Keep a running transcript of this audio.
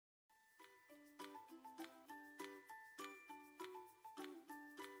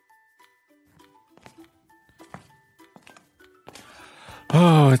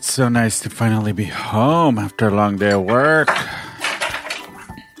Oh, it's so nice to finally be home after a long day of work.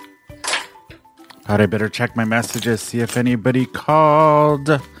 Thought I better check my messages, see if anybody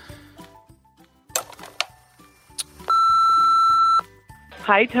called.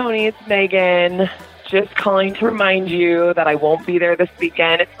 Hi, Tony. It's Megan. Just calling to remind you that I won't be there this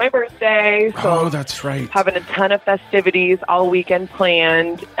weekend. It's my birthday. So that's right. having a ton of festivities all weekend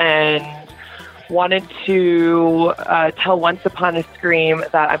planned, and wanted to tell Once Upon a Scream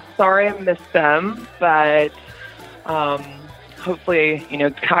that I'm sorry I missed them, but hopefully,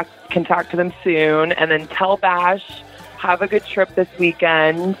 can talk to them soon. And then tell Bash, have a good trip this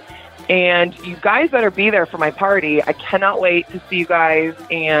weekend. And you guys better be there for my party. I cannot wait to see you guys,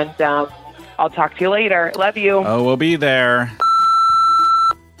 and I'll talk to you later. Love you. Oh, we'll be there.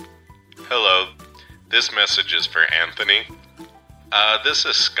 Hello. This message is for Anthony. This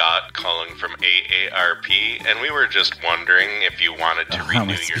is Scott calling from AARP, and we were just wondering if you wanted to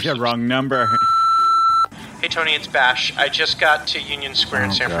renew your... wrong number. Hey, Tony, it's Bash. I just got to Union Square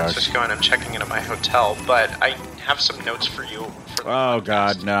in San Francisco, and I'm checking into my hotel, but I have some notes for you. Oh,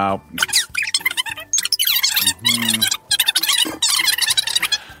 God, no.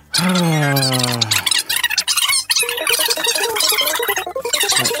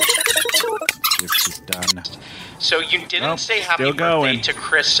 This is done. So you didn't say happy birthday to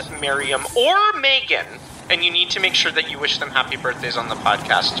Chris, Miriam, or Megan, and you need to make sure that you wish them happy birthdays on the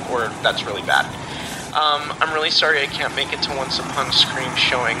podcast, or that's really bad. I'm really sorry I can't make it to Once Upon a Scream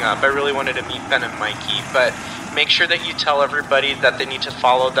showing up. I really wanted to meet Ben and Mikey, but make sure that you tell everybody that they need to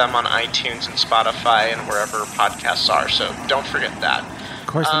follow them on iTunes and Spotify and wherever podcasts are, so don't forget that. Of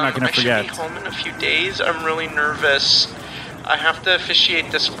course I'm not going to forget. I should be home in a few days. I'm really nervous. I have to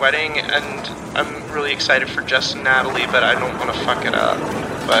officiate this wedding, and I'm really excited for Jess and Natalie, but I don't want to fuck it up.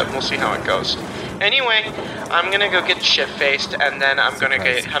 But we'll see how it goes. Anyway, I'm going to go get shit-faced, and then I'm going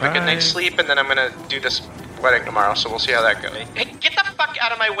to have a good night's sleep, and then I'm going to do this wedding tomorrow, so we'll see how that goes. Hey, get the fuck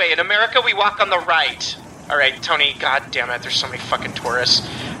out of my way. In America, we walk on the right. All right, Tony, god damn it, there's so many fucking tourists.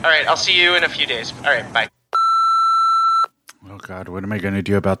 All right, I'll see you in a few days. All right, bye. Oh, God, what am I going to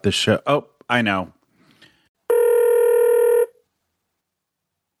do about this show? Oh, I know.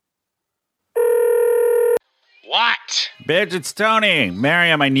 What? Bitch, it's Tony.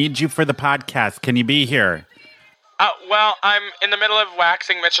 Miriam, I need you for the podcast. Can you be here? Well, I'm in the middle of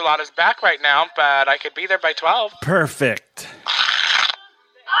waxing Michelada's back right now, but I could be there by 12. Perfect.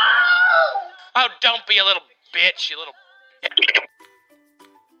 Oh, don't be a little bitch, you little...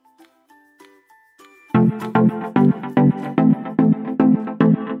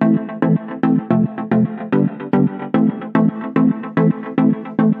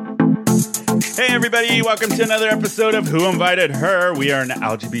 Hey everybody, welcome to another episode of Who Invited Her? We are an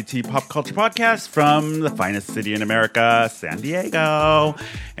LGBT pop culture podcast from the finest city in America, San Diego.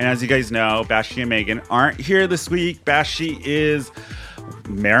 And as you guys know, Bashi and Megan aren't here this week. Bashi is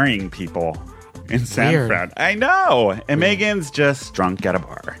marrying people in San Fran. I know. And Megan's just drunk at a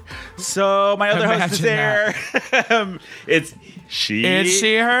bar. So my other host is there. It's she. It's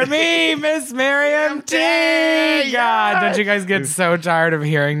she, her, me, Miss Miriam T. God, don't you guys get so tired of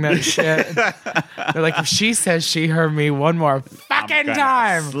hearing that shit? They're like, if she says she, her, me one more fucking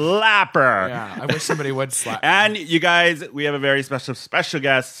time, slap her. Yeah, I wish somebody would slap. And you guys, we have a very special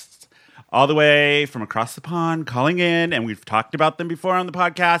guest all the way from across the pond calling in, and we've talked about them before on the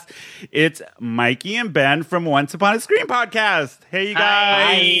podcast. It's Mikey and Ben from Once Upon a Scream podcast. Hey, you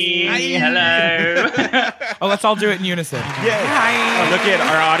guys. Hi. Hello. Oh, let's all do it in unison. Yeah. Hi. Oh, look at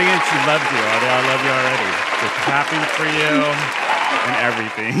our audience. They all love you. They're clapping for you and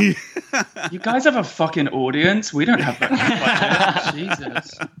everything. You guys have a fucking audience. We don't have that.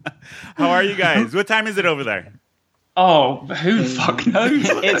 Jesus. How are you guys? What time is it over there? Oh, who the fuck knows?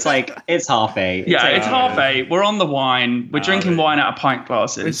 It's 8:30. Yeah, it's 8:30. We're on the wine. We're drinking wine out of pint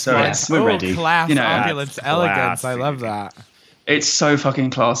glasses. So we're ready. Class, opulence, elegance. I love that. It's so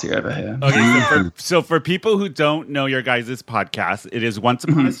fucking classy over here. Okay, so for people who don't know your guys' podcast, it is Once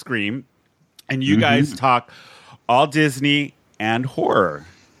Upon a Scream, and you guys talk all Disney and horror.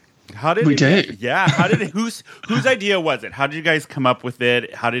 How did whose idea was it? How did you guys come up with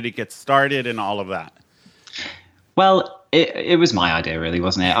it? How did it get started and all of that? Well, it was my idea, really,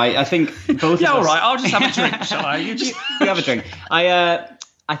 wasn't it? I think both of us... all right. I'll just have a drink, shall I? You have a drink.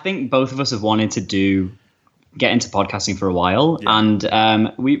 I think both of us have wanted to get into podcasting for a while, and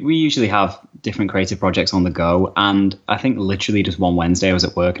we usually have different creative projects on the go, and I think literally just one Wednesday I was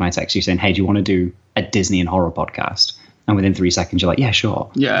at work, and I texted you saying, hey, do you want to do a Disney and horror podcast? And within 3 seconds, you're like, yeah,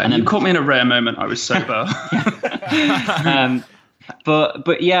 sure. Yeah, and you caught me in a rare moment. I was sober.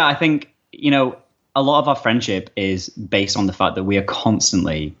 But yeah, I think, a lot of our friendship is based on the fact that we are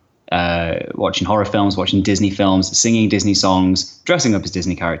constantly watching horror films, watching Disney films, singing Disney songs, dressing up as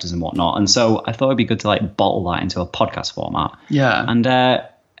Disney characters and whatnot. And so I thought it'd be good to like bottle that into a podcast format. Yeah. And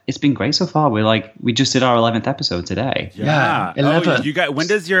it's been great so far. We just did our 11th episode today. Yeah, 11. You guys,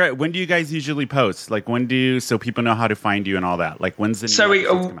 when do you guys usually post? Like so people know how to find you and all that? Like when's the new So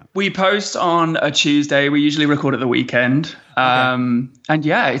episodes come out? we post on a Tuesday. We usually record at the weekend. And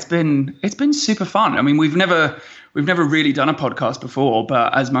yeah, it's been super fun. I mean, we've never really done a podcast before,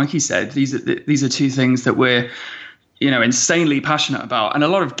 but as Mikey said, these are two things that we're, insanely passionate about, and a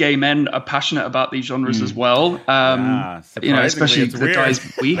lot of gay men are passionate about these genres as well. Especially it's the weird.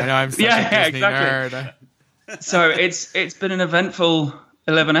 guys we. I know I'm such a Disney nerd. So it's been an eventful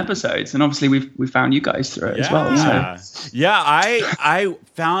 11 episodes, and obviously we found you guys through it as well. So. Yeah, I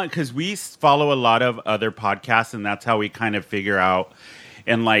found, because we follow a lot of other podcasts, and that's how we kind of figure out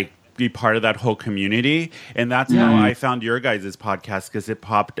and like be part of that whole community. And that's how I found your guys' podcast, because it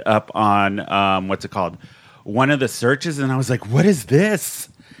popped up on what's it called? One of the searches, and I was like, what is this?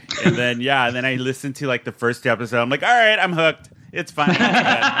 And then then I listened to like the first episode. I'm like, all right, I'm hooked. It's fine.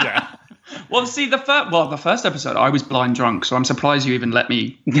 Yeah. Well, see, the first episode, I was blind drunk, so I'm surprised you even let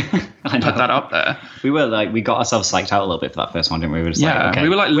me put that up there. We got ourselves psyched out a little bit for that first one, didn't we? We were just like, okay. We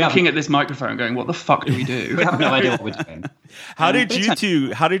were like looking at this microphone going, what the fuck do we do? We have no idea what we're doing. How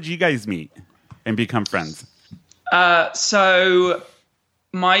did you guys meet and become friends? So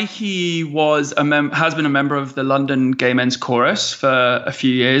Mikey has been a member of the London Gay Men's Chorus for a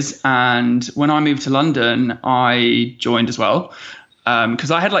few years, and when I moved to London, I joined as well,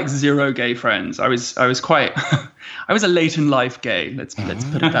 because I had like zero gay friends. I was quite I was a late in life gay. Let's put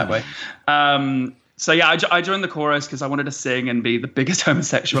it that way. So yeah, I joined the chorus because I wanted to sing and be the biggest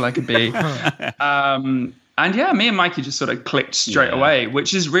homosexual I could be. And yeah, me and Mikey just sort of clicked straight away,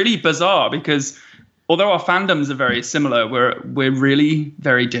 which is really bizarre because although our fandoms are very similar, we're really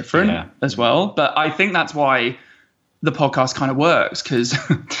very different as well. But I think that's why the podcast kind of works, because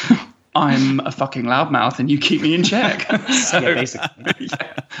I'm a fucking loudmouth and you keep me in check. So, basically.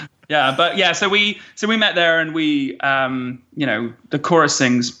 So we met there, and we the chorus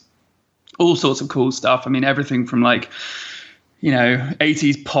sings all sorts of cool stuff. I mean, everything from like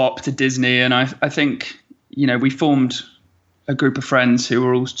 80s pop to Disney, and I think we formed a group of friends who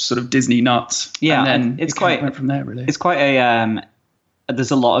were all sort of Disney nuts. Yeah, and then it's quite went from there, really. It's quite a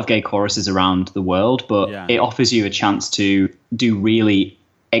there's a lot of gay choruses around the world, but it offers you a chance to do really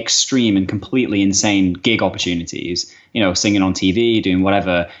extreme and completely insane gig opportunities, singing on TV, doing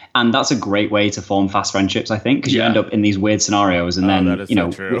whatever. And that's a great way to form fast friendships, I think, because you end up in these weird scenarios, and then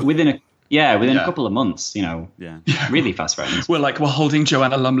within a couple of months, really fast friends. We're holding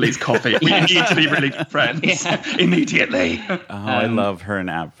Joanna Lumley's coffee. We need to be really good friends immediately. Oh, I love her and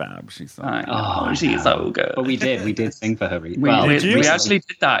Ab Fab. She's so she's so good. But we did sing for her. We actually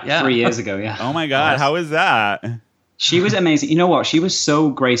did that, 3 years ago, yeah. Oh my God, how was that? She was amazing. You know what? She was so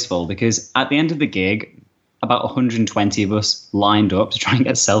graceful, because at the end of the gig, about 120 of us lined up to try and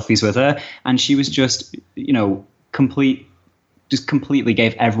get selfies with her, and she was just, completely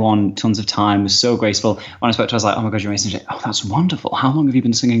gave everyone tons of time, was so graceful. When I spoke to her, I was like, oh my God, you're amazing. She said, oh, that's wonderful. How long have you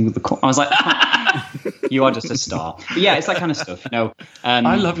been singing with the chorus? I was like, you are just a star. But yeah, it's that kind of stuff,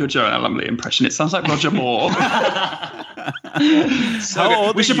 I love your Joanna Lumley impression. It sounds like Roger Moore. How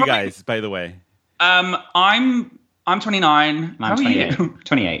old are you guys, by the way? I'm 29. I'm 28.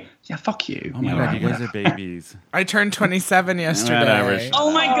 28. Yeah, fuck you. Oh my God, you guys are babies. I turned 27 yesterday. Whatever.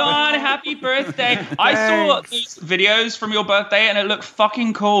 Oh my God, happy birthday. I saw these videos from your birthday and it looked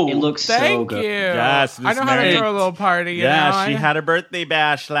fucking cool. It looks so Thank good. you. Yes, I know how to throw a little party. She had a birthday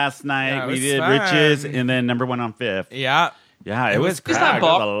bash last night. We did fun. Riches and then number one on Fifth. Yeah. Yeah, it was that packed.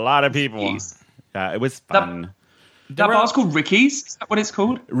 bar- There was a lot of people. Yeah, it was fun. That bar's called Ricky's? Is that what it's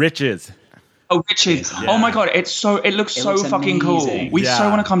called? Riches. Oh, Riches. Yeah. Oh my God, it looks so fucking amazing. cool. We so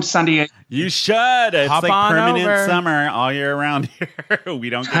want to come to San Diego. You should. It's Hop like on permanent over. summer all year round here. We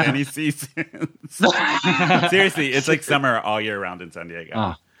don't get any seasons. Seriously, it's like summer all year round in San Diego.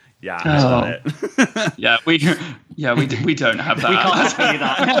 Oh. Yeah, I love it. we don't have that. We can't tell you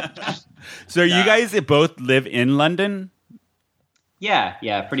that. So you guys both live in London?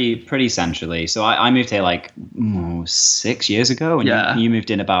 Yeah, pretty centrally. So I moved here like 6 years ago, and you moved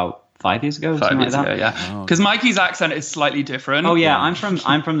in about 5 years ago. 5 years like ago, that. yeah. Because Mikey's accent is slightly different. Oh yeah, I'm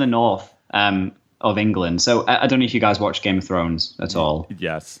from the north of England. So I don't know if you guys watch Game of Thrones at all.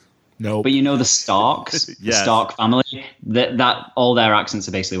 Yes. Nope. But the Starks, the Yes. Stark family, that all their accents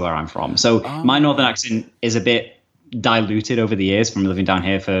are basically where I'm from. So my northern accent is a bit diluted over the years from living down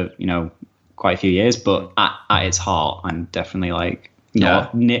here for quite a few years. But at its heart, I'm definitely like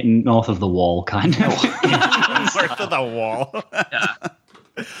north of the wall, kind of. North of the wall.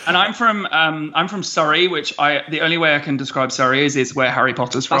 And I'm from Surrey, which the only way I can describe Surrey is where Harry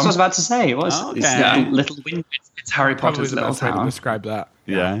Potter's from. That's what I was about to say. It was little wind. It's Harry Probably Potter's the little best way to town. describe that.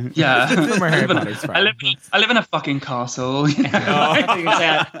 Yeah. Yeah. From where Harry Potter's from. I live in a fucking castle. You know? I think you say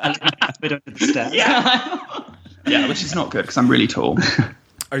I live a bit under the stairs. Yeah, which is not good because I'm really tall.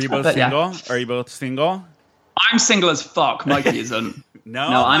 Are you both single? Are you both single? I'm single as fuck. Mikey isn't. No,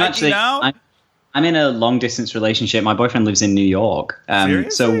 I'm Mikey, actually. no? I'm in a long distance relationship. My boyfriend lives in New York. Seriously?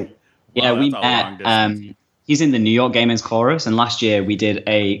 So yeah, Wow, we that's a long met. distance. He's in the New York Gamers Chorus, and last year we did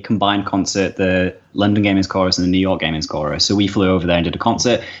a combined concert, the London Gamers Chorus and the New York Gamers Chorus. So we flew over there and did a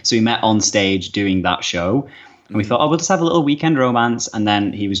concert. So we met on stage doing that show, and we thought, we'll just have a little weekend romance. And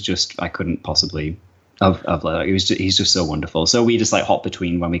then he was just, I couldn't possibly. He's just so wonderful. So we just like hop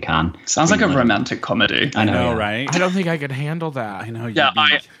between when we can. Sounds like a romantic comedy. I know, No, yeah. right? I don't think I could handle that. I know. Yeah,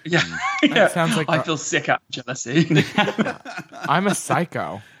 yeah. sounds like I feel sick out of jealousy. I'm a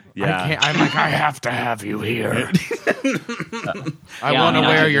psycho. Yeah. I'm like, I have to have you here. I Yeah, want to I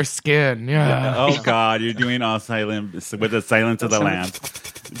wear could- your skin. Yeah. Oh God, you're doing all silent with the silence of the lambs.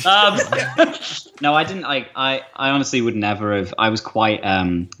 No, I didn't. I honestly would never have. I was quite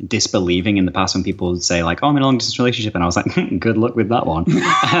disbelieving in the past when people would say like, "Oh, I'm in a long distance relationship," and I was like, "Good luck with that one."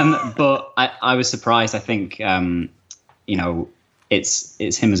 But I was surprised. I think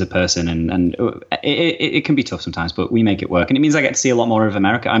it's him as a person, and it can be tough sometimes, but we make it work, and it means I get to see a lot more of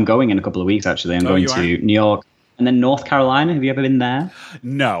America. I'm going in a couple of weeks actually. I'm going to New York and then North Carolina. Have you ever been there?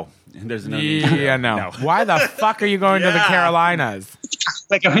 No, there's no. need to. Yeah, no. Why the fuck are you going to the Carolinas?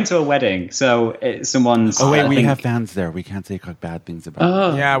 We're going to a wedding, so someone's. Oh wait, I we think- have fans there. We can't say bad things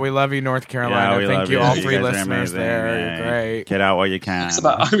about. Yeah, we love you, North Carolina. we Thank love you, all You 3 guys are listeners amazing. there. Yeah. You're great. Get out while you can.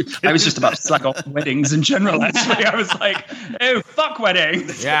 I was just about to slag off weddings in general. Actually, I was like, "Oh, fuck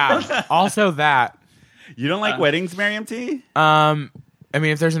weddings." Yeah. Also that. You don't like weddings, Miriam T? I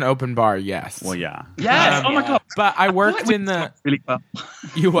mean, if there's an open bar, yes. Well, yeah. Yes. Oh my god. But I worked in the. Really well.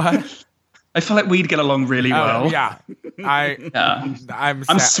 You what? I feel like we'd get along really well. Oh, yeah. Yeah. I'm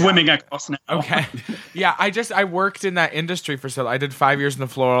swimming across now. Okay. Yeah, I worked in that industry for I did 5 years in the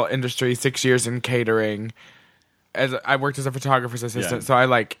floral industry, 6 years in catering. I worked as a photographer's assistant, so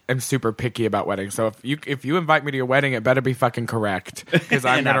I am super picky about weddings. So if you invite me to your wedding, it better be fucking correct, because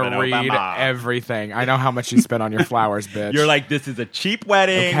I'm Have gonna an open read bar. everything. I know how much you spent on your flowers, bitch. You're like, this is a cheap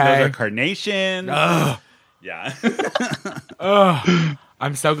wedding. Okay. Those are carnations. Yeah.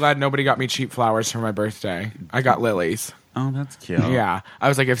 I'm so glad nobody got me cheap flowers for my birthday. I got lilies. Oh, that's cute. Yeah, I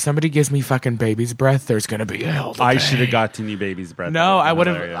was like, if somebody gives me fucking baby's breath, there's gonna be hell to I pay. should have gotten you baby's breath. No, That I would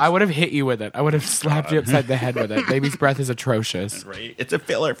hilarious. have. I would have hit you with it. I would have slapped you upside the head with it. Baby's breath is atrocious. Right? It's a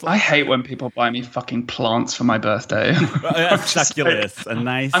filler. I hate when people buy me fucking plants for my birthday. A succulus. A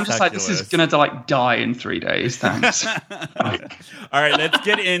nice I'm just like, this is succulus. gonna die in 3 days. Thanks. All right, let's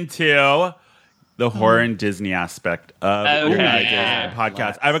get into the horror and Disney aspect of your guys'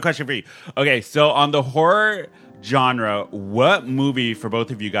 podcast. I have a question for you. Okay, so on the horror genre, what movie for both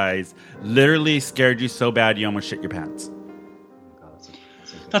of you guys literally scared you so bad you almost shit your pants?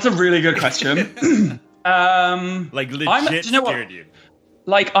 That's a really good question. Like legit do you know what? scared you.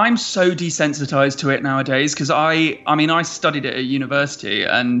 Like, I'm so desensitized to it nowadays because I studied it at university,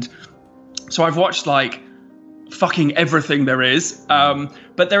 and so I've watched like fucking everything there is.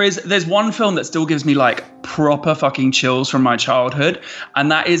 But there's one film that still gives me like proper fucking chills from my childhood,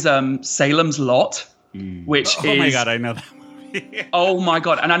 and that is Salem's Lot, which is Oh my god, I know that movie. oh my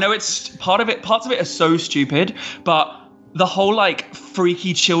god. And I know it's parts of it are so stupid, but the whole like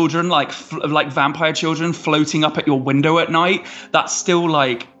freaky children, like vampire children floating up at your window at night, that still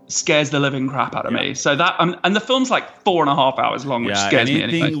like scares the living crap out of me. So that and the film's like 4.5 hours long, which scares me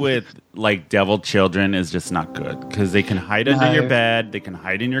anything anyway. with like devil children is just not good because they can hide under your bed, they can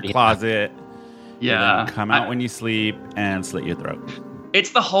hide in your closet, Yeah. come out when you sleep and slit your throat.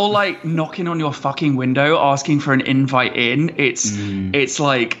 It's the whole like knocking on your fucking window, asking for an invite in. It's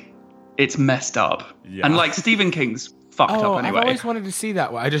like it's messed up. Yeah. And like Stephen King's fucked Oh, up anyway. I've always wanted to see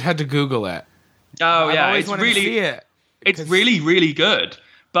that one. I just had to Google it. Oh I've yeah, always it's wanted to see really it. it's really really good.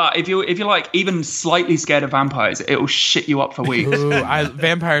 But if you're like even slightly scared of vampires, it'll shit you up for weeks. Ooh,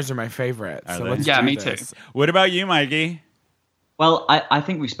 vampires are my favorite. So they? let's Yeah, do me this. too. What about you, Mikey? Well, I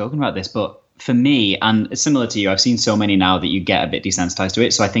think we've spoken about this, but for me, and similar to you, I've seen so many now that you get a bit desensitized to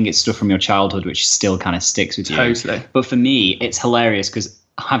it. So I think it's stuff from your childhood which still kind of sticks with you. Totally. But for me, it's hilarious because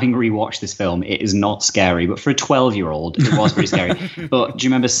having rewatched this film, it is not scary. But for a 12-year-old, it was pretty scary. But do you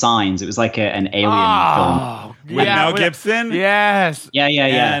remember Signs? It was like an alien film. Oh, With Mel with- Gibson? Yes. Yeah.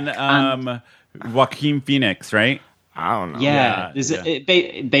 And Joaquin Phoenix, right? I don't know. Yeah,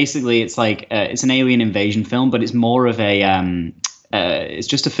 basically it's like it's an alien invasion film, but it's more of a it's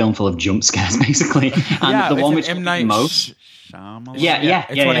just a film full of jump scares, basically. And the one which M. Night most. Shyamalan? Yeah.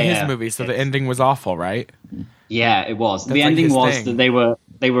 It's one of his movies, so the ending was awful, right? Yeah, it was. That's the like ending his was thing. that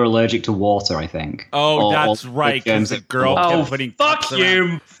they were allergic to water, I think. Oh, that's right. Because the girl kept putting fuck cups you.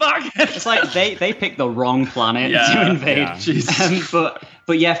 around. Fuck it. It's like they picked the wrong planet Yeah, to invade. yeah. Jesus.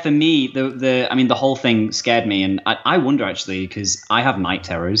 But yeah, for me, the whole thing scared me, and I wonder actually because I have night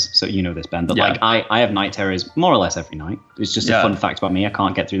terrors. So you know this, Ben, but like I have night terrors more or less every night. It's just a fun fact about me. I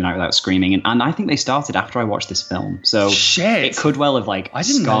can't get through the night without screaming, and I think they started after I watched this film. So Shit. it could well have like I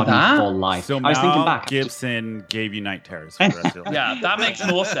didn't know scarred me that. for life. So I was thinking Mel back. Gibson gave you night terrors for the rest of your life. Yeah, that makes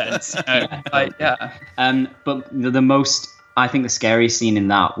more sense. Yeah. But the most, I think the scariest scene in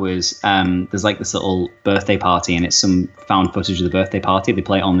that was there's like this little birthday party, and it's some found footage of the birthday party. They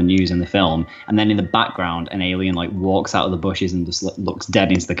play it on the news in the film, and then in the background, an alien like walks out of the bushes and just looks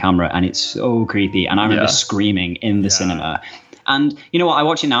dead into the camera, and it's so creepy. And I remember screaming in the cinema. And you know what? I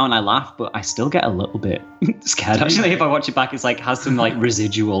watch it now and I laugh, but I still get a little bit scared. Actually, if I watch it back, it's like has some like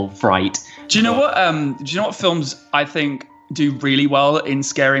residual fright. Do you know what? Do you know what films I think do really well in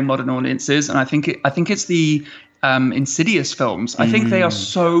scaring modern audiences? And I think it's the Insidious films. I think they are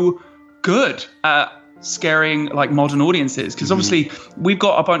so good at scaring like modern audiences because obviously we've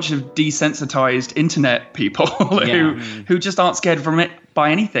got a bunch of desensitized internet people who just aren't scared from it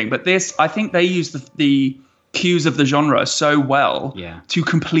by anything. But this, I think they use the cues of the genre so well to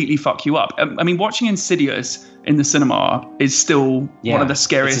completely fuck you up. I mean, watching Insidious in the cinema is still one of the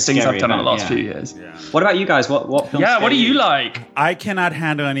scariest things I've done in the last few years. Yeah. What about you guys? What films? Yeah, what scare do you like? I cannot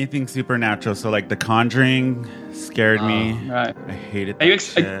handle anything supernatural. So like The Conjuring scared me. Right. I hated Are you that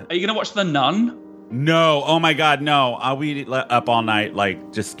shit. are you gonna watch The Nun? No. Oh my God, no. I'll be up all night,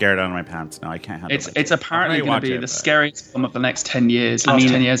 like just scared out of my pants. No, I can't handle it. It's apparently I'll going to be the scariest film of the next 10 years. Last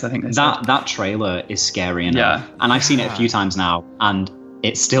 10 years, I think. That trailer is scary enough. Yeah. And I've seen it a few times now, and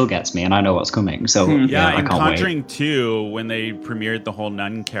it still gets me, and I know what's coming. So Yeah, I in can't Conjuring 2, when they premiered the whole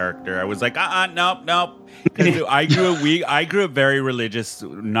nun character, I was like, nope. Because I grew up very religious.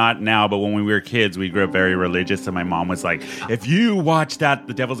 Not now, but when we were kids, we grew up very religious. And my mom was like, if you watch that,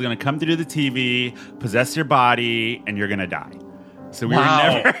 the devil's going to come through the TV, possess your body, and you're going to die. So we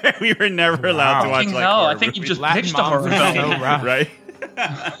were never allowed to watch like hell, horror I think you've movies. just pitched a horror film. Right?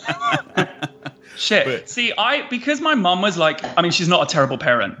 Shit. See, because my mum was like, I mean, she's not a terrible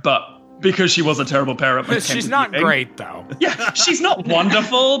parent, but because she was a terrible parent. She's not great, though. Yeah, she's not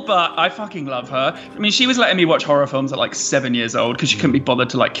wonderful, but I fucking love her. I mean, she was letting me watch horror films at like 7 years old because she couldn't be bothered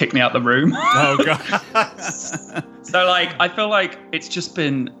to like kick me out the room. Oh, God. So like, I feel like it's just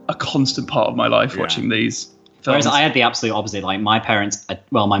been a constant part of my life watching these films. Whereas I had the absolute opposite. Like my parents,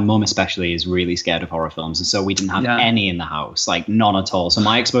 well, my mum especially is really scared of horror films, and so we didn't have any in the house, like none at all. So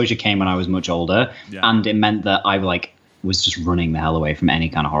my exposure came when I was much older, and it meant that I was just running the hell away from any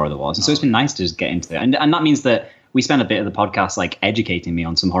kind of horror there was. And so it's been nice to just get into it, and that means that we spent a bit of the podcast like educating me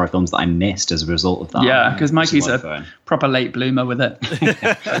on some horror films that I missed as a result of that. Yeah, because Mikey's a proper late bloomer with it.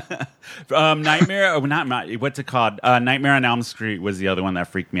 Nightmare, what's it called? Nightmare on Elm Street was the other one that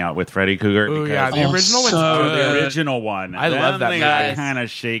freaked me out with Freddy Krueger. Oh yeah, the original was good. The original one. I love that movie. Kind of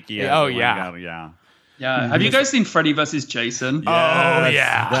shaky. Oh yeah. Yeah. Have you guys seen Freddy vs. Jason?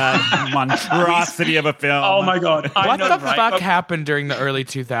 Yes, that monstrosity of a film. Oh my God. What the fuck happened during the early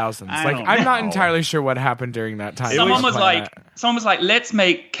 2000s? I'm not entirely sure what happened during that time. Someone was like, let's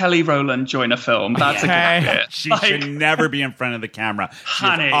make Kelly Rowland join a film. That's a good idea. She should never be in front of the camera.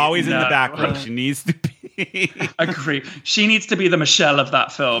 She's always in the back row. She needs to be. Agree. She needs to be the Michelle of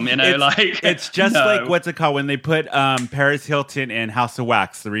that film, you know? It's just like, what's it called? When they put Paris Hilton in House of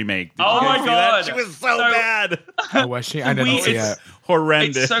Wax, the remake. Did oh my God. She was so bad. Oh, was she? I didn't see it.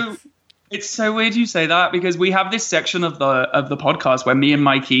 Horrendous. It's so weird you say that because we have this section of the podcast where me and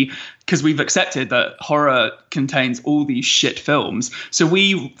Mikey, because we've accepted that horror contains all these shit films, so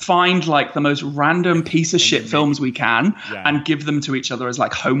we find like the most random piece of shit films we can and give them to each other as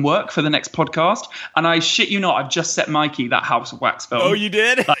like homework for the next podcast. And I shit you not, I've just set Mikey that House of Wax film. Oh, you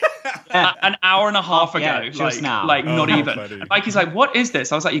did? An hour and a half ago, just now. Like not even. Funny. Mikey's like, "What is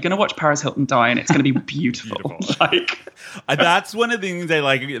this?" I was like, "You're gonna watch Paris Hilton die, and it's gonna be beautiful." That's one of the things I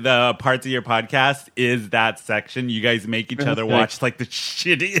like. The parts of your podcast is that section. You guys make each other watch like the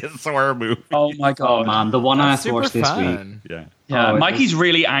shittiest horror movie. Oh my God, oh man, the one I had to watch this week. Yeah. Mikey's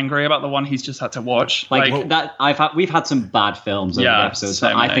really angry about the one he's just had to watch. Like that, we've had some bad films over the episodes,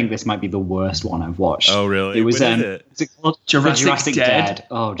 but I think this might be the worst one I've watched. Oh really? It was what is it? What's it called? Jurassic Dead.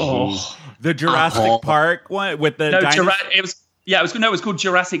 Oh jeez. The Jurassic Park one with the dinosaurs? Yeah, it was called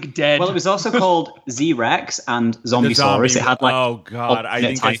Jurassic Dead. Well, it was also called Z-Rex and Zombiesaurus. It had like oh god, I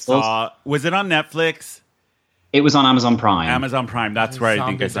think I saw. Was it on Netflix? It was on Amazon Prime. Amazon Prime. That's where I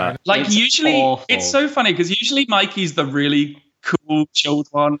think I saw it. Like It's usually, awful. it's so funny because usually Mikey's the really cool, chilled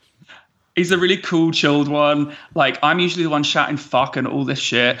one. He's the really cool, chilled one. Like, I'm usually the one shouting fuck and all this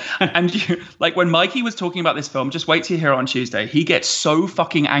shit. And like when Mikey was talking about this film, just wait till you hear it on Tuesday. He gets so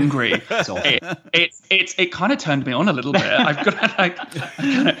fucking angry. It kind of turned me on a little bit. I've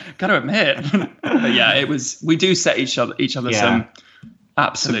got to admit. But yeah, we do set each other some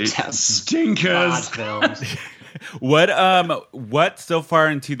absolute stinkers. Bad films. What so far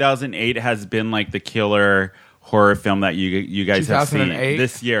in 2008 has been like the killer horror film that you guys have seen 2008?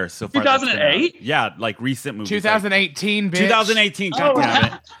 this year so far? 2008? Yeah, like recent movies. 2018, bitch. 2018. God damn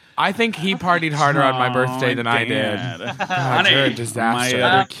it. I think he partied harder on my birthday than I did. did. God, you're a disaster. My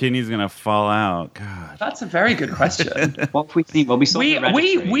other kidney's gonna fall out. God. That's a very good question. What have we seen? Well, we saw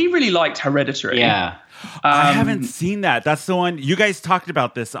Hereditary. we really liked Hereditary. Yeah. I haven't seen that. That's the one you guys talked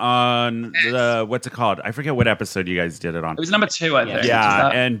about this on the what's it called? I forget what episode you guys did it on. It was number 2, I think. Yeah,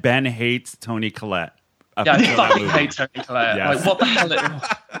 and Ben hates Toni Collette. Yeah, I fucking hate Toni Collette. Yes. Like, what the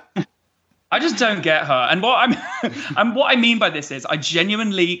hell? I just don't get her. And what I mean by this is I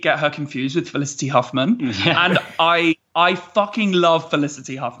genuinely get her confused with Felicity Huffman. And I fucking love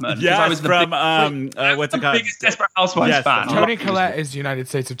Felicity Huffman. Yes, I was the from what's it called? biggest Desperate Housewives fan. Toni Collette is United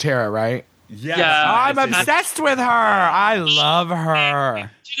States of Terror, right? Yes. Yeah. I'm obsessed with her. I love her.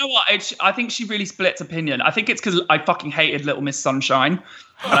 Do you know what? I think she really splits opinion. I think it's because I fucking hated Little Miss Sunshine.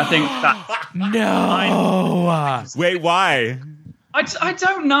 And I think that... No. Wait, why? I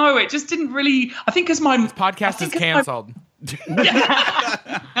don't know. It just didn't really... I think because my... Podcast is canceled.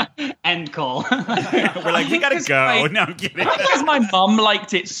 End call. We're like, we gotta go. No, I'm kidding. Because my mum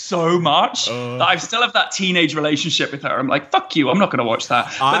liked it so much that I still have that teenage relationship with her. I'm like, fuck you, I'm not going to watch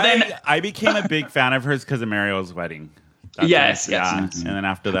that. But then, I became a big fan of hers because of Mario's wedding. Yes. And then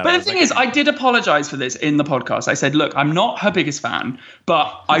after that, But the thing is, I did apologize for this in the podcast. I said, look, I'm not her biggest fan,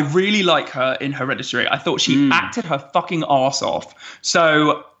 but I really like her in Hereditary. I thought she acted her fucking arse off.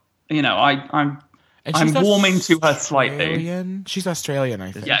 So, you know, I'm warming to her slightly. Australian? She's Australian,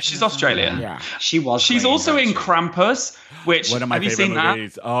 I think. Yeah, she's Australian. Yeah. She's also in Krampus, which one of my have you favorite seen that?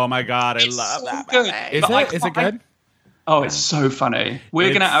 movies. Oh my god, I love that. Good. Is it good? Oh, it's so funny.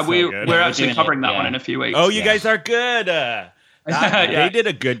 We're good. we're actually doing covering it, that yeah. one in a few weeks. Oh, you guys are good. Yeah. They did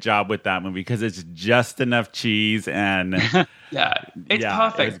a good job with that movie because it's just enough cheese and Yeah, it's Yeah, it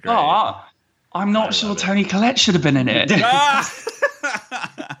was perfect. great. But I'm not sure Toni Collette should have been in it.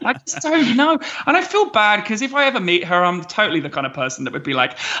 I just don't know. And I feel bad because if I ever meet her, I'm totally the kind of person that would be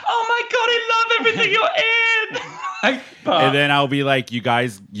like, oh my God, I love everything you're in. and then I'll be like, you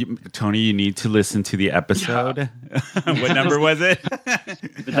guys, Tony, you need to listen to the episode. What number was it?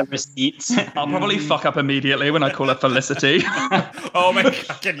 The receipts. I'll probably fuck up immediately when I call her Felicity. Oh my god,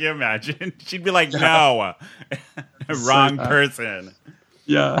 can you imagine? She'd be like, no, wrong person.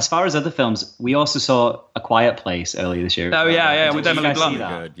 Yeah. As far as other films, we also saw A Quiet Place earlier this year. Oh, yeah, with Did you Emily guys see Blunt.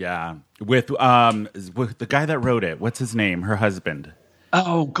 that? Good, yeah. With the guy that wrote it. What's his name? Her husband.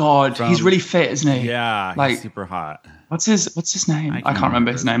 Oh God, he's really fit, isn't he? Yeah, Like- he's super hot. What's his name? I can't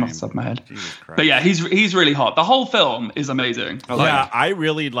remember his name off the top of my head. Jesus Christ. But yeah, he's really hot. The whole film is amazing. Yeah, I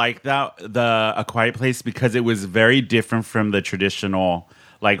really like that the A Quiet Place because it was very different from the traditional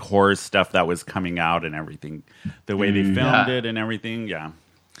like horror stuff that was coming out and everything. The way they filmed it and everything, yeah.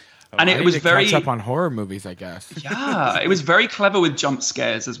 And I it need was to very catch up on horror movies, I guess. Yeah, it was very clever with jump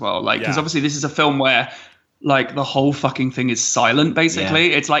scares as well. Like, because Yeah. obviously this is a film where, like, the whole fucking thing is silent.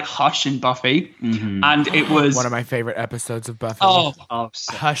 Basically, it's like Hush in Buffy, and it was One of my favorite episodes of Buffy. oh,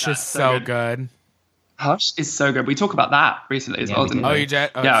 Hush is so good. Hush is so good. We talk about that recently as well, we didn't did. Oh, we? you did?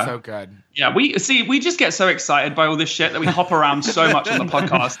 Oh, Yeah. it's so good. Yeah, we just get so excited by all this shit that we hop around so much on the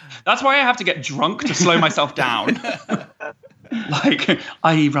podcast. That's why I have to get drunk to slow myself down. Like,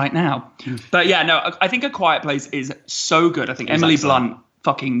 i.e. right now. But yeah, no, I think A Quiet Place is so good. I think Emily Blunt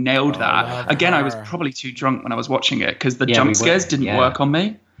fucking nailed that. Again, I was her. probably too drunk when I was watching it because the Yeah, jump we were. scares didn't Yeah. work on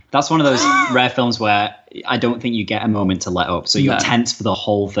me. That's one of those rare films where I don't think you get a moment to let up. So you're No. tense for the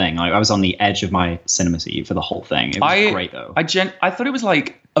whole thing. I was on the edge of my cinema seat for the whole thing. It was great, though. I thought it was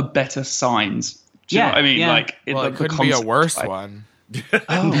like a better Signs. Do you know what I mean? Yeah. Like, Well, the it couldn't be a concept, worse like- one.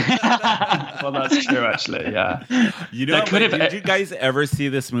 Well, that's true, actually. Yeah. You know, That could have- did you guys ever see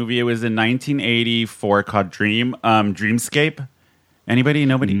this movie? It was in 1984 called Dreamscape. Anybody?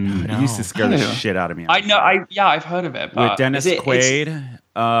 Nobody? It used to scare the No. shit out of me. I know. I've heard of it. But With Dennis Is it-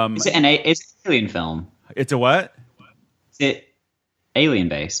 Quaid. Is it an alien film? It's a what? Is it alien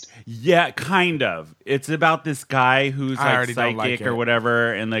based. Yeah, kind of. It's about this guy who's I like already don't like psychic or it.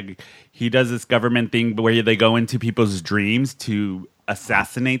 whatever, and like he does this government thing where they go into people's dreams to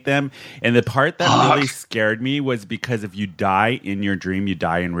assassinate them. And the part that really scared me was because if you die in your dream, you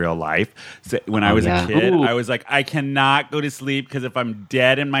die in real life. So when I was a kid, I was like, I cannot go to sleep because if I'm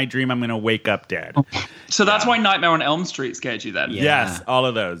dead in my dream, I'm going to wake up dead. So that's why Nightmare on Elm Street scared you then. Yes, all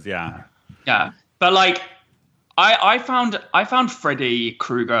of those. Yeah. Yeah, but like, I found Freddy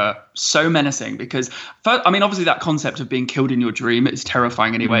Krueger so menacing because, first, I mean, obviously that concept of being killed in your dream is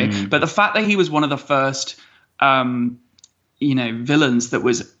terrifying anyway. But the fact that he was one of the first, villains that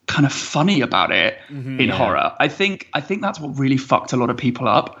was kind of funny about it in horror, I think that's what really fucked a lot of people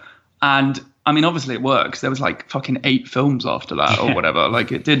up. And I mean, obviously it works. There was like fucking 8 films after that or whatever.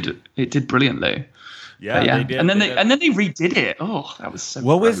 Like it did brilliantly. Yeah, they did. And then they redid it. Oh, that was so.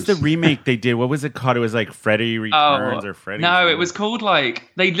 What gross. was the remake they did? What was it called? It was like Freddy Returns or Freddy. No, it was called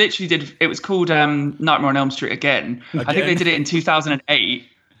like they literally did. It was called Nightmare on Elm Street again. I think they did it in 2008.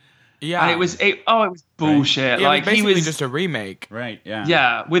 Yeah, and it was bullshit. Yeah, like basically he was just a remake. Right. Yeah.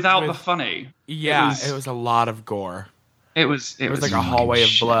 Yeah, without the funny. Yeah, it was a lot of gore. It was like a hallway of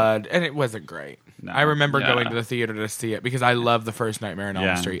shit. blood, and it wasn't great. No. I remember going to the theater to see it because I love the first Nightmare on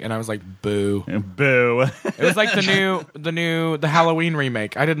Elm Street, and I was like, "Boo, boo!" It was like the Halloween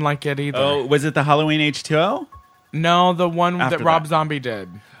remake. I didn't like it either. Oh, was it the Halloween H2O? No, the one After that Rob that. Zombie did.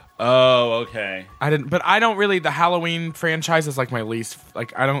 Oh, okay. I didn't, but I don't really. The Halloween franchise is like my least.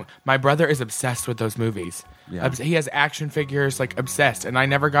 Like I don't. My brother is obsessed with those movies. Yeah. He has action figures, like obsessed, and I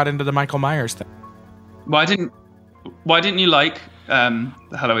never got into the Michael Myers thing. Why didn't you like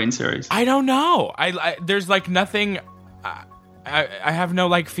the Halloween series? I don't know. I there's like nothing. I have no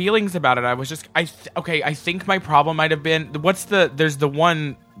like feelings about it. I was just I think my problem might have been there's the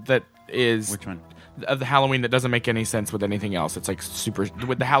one that is Which one? Of the Halloween that doesn't make any sense with anything else. It's like super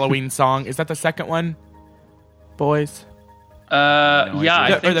with the Halloween song. Is that the second one, boys?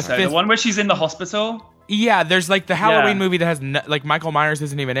 I think the so. fifth- The one where she's in the hospital. Yeah, there's like the Halloween Yeah. movie that has like Michael Myers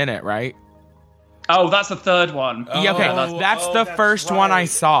isn't even in it, right? Oh, that's the third one. Yeah, okay, that's the first one I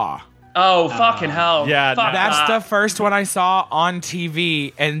saw. Oh, fucking hell. Yeah, Fuck That's that. the first one I saw on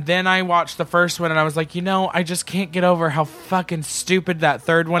TV, and then I watched the first one, and I was like, I just can't get over how fucking stupid that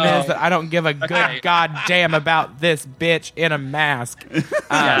third one is, that I don't give a good goddamn about this bitch in a mask.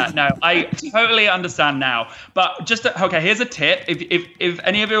 Yeah, no, I totally understand now. But here's a tip. If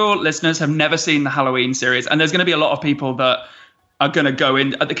any of your listeners have never seen the Halloween series, and there's going to be a lot of people that are going to go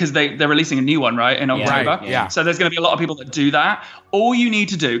in because they're releasing a new one, right, in October. Right, yeah. So there's going to be a lot of people that do that. All you need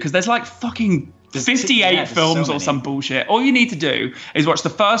to do, because there's like fucking 58 there's films so or many. some bullshit. All you need to do is watch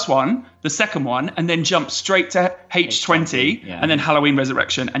the first one, the second one, and then jump straight to H20 yeah. and then Halloween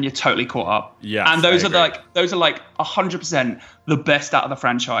Resurrection, and you're totally caught up. Yes, and those I are agree. those are like 100% the best out of the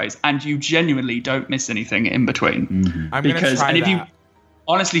franchise, and you genuinely don't miss anything in between. I'm going to try and if you that.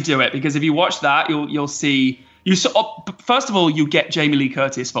 honestly do it, because if you watch that, you'll see. First of all, you get Jamie Lee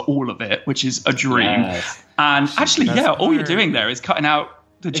Curtis for all of it, which is a dream. Yes. And actually, best all you're part. doing there is cutting out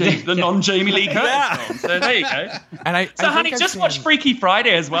the non-Jamie Lee Curtis film. So there you go. And So, honey, just watch Freaky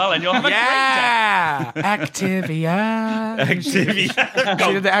Friday as well, and you'll have a great Yeah, Activia. Activia.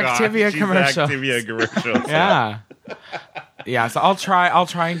 She did the Activia commercial. Activia commercial. Yeah. Yeah, so I'll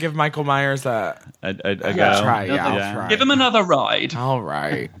try and give Michael Myers a A try. go. Yeah, I'll Yeah. try. Give him another ride. All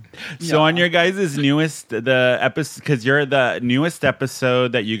right. So on your guys' the episode, because you're the newest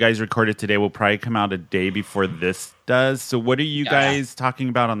episode that you guys recorded today will probably come out a day before this does. So what are you guys talking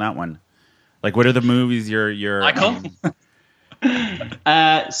about on that one? Like, what are the movies you're Michael?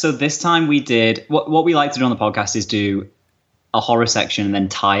 So this time we did what we like to do on the podcast is do a horror section and then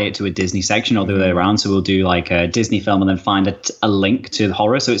tie it to a Disney section or the other way around. So we'll do like a Disney film and then find a link to the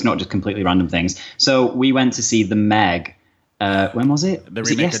horror. So it's not just completely random things. So we went to see The Meg. When was it? the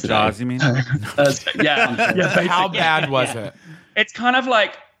Was it remake of yesterday? Jaws? You mean? Yeah. How bad was it? It's kind of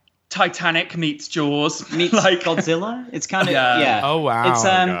like Titanic meets Jaws. Meets like Godzilla. It's kind of Yeah. Oh, wow. It's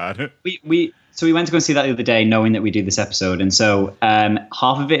God. So we went to go see that the other day, knowing that we do this episode, and so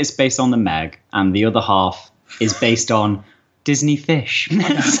half of it is based on The Meg, and the other half is based on Disney fish.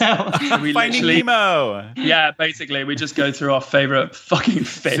 So we Finding literally, Nemo. yeah, basically we just go through our favorite fucking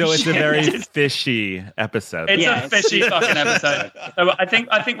fish. So it's a very fishy episode. It's Yes. a fishy fucking episode. So I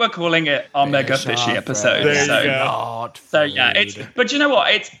think we're calling it our mega fishy episode. There you so, go. Not so yeah, but you know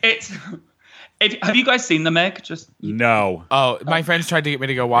what? It's have you guys seen The Meg? Just No. Oh, my friends tried to get me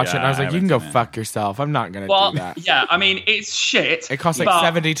to go watch it, and I was Yeah, like, I "You can go haven't seen it. fuck yourself. I'm not gonna well, do that." yeah. I mean, it's shit. It costs like but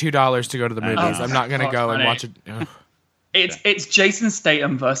 $72 to go to the movies. I'm not gonna go and funny. watch it. Ugh. It's Jason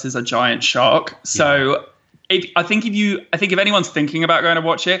Statham versus a giant shark. So I think if anyone's thinking about going to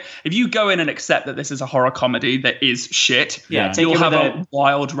watch it, if you go in and accept that this is a horror comedy that is shit, you'll have a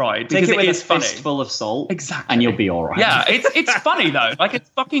wild ride because it is funny. Fistful of salt, exactly, and you'll be all right. Yeah, it's funny though. Like it's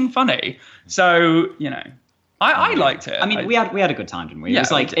fucking funny. So I liked it. I mean, we had a good time, didn't we? Yeah, it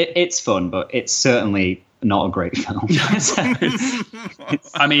was like it's fun, but it's certainly not a great film.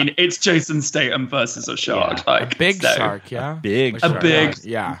 I mean, it's Jason Statham versus a shark. Yeah. Like A big shark, big a big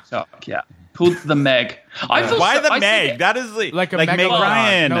yeah. shark. Yeah, called the Meg. Why the Meg? That is Like a Meg megalodon.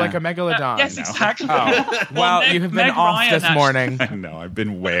 Ryan. No, like a megalodon. Yes, exactly. Oh. Well, you have been Meg off Ryan, this actually. morning. I know. I've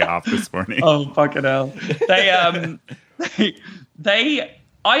been way off this morning. Oh fucking hell!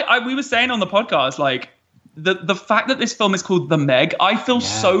 We were saying on the podcast, like the fact that this film is called The Meg, I feel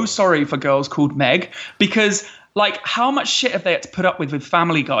so sorry for girls called Meg, because like how much shit have they had to put up with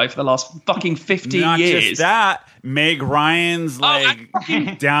Family Guy for the last fucking 15 Not years? just that, Meg Ryan's like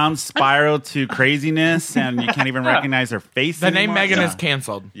down spiral to craziness, and you can't even recognize her face. The name anymore. Megan Yeah. is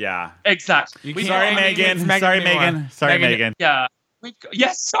canceled. Yeah. Exactly. Sorry, Megan. Sorry, Megan. Sorry, Megan. Yeah.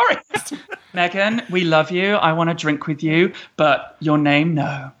 Yes, sorry. Megan, we love you. I want to drink with you, but your name,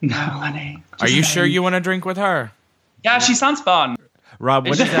 no, honey. Are you sure you want to drink with her? Yeah, she sounds fun. Rob,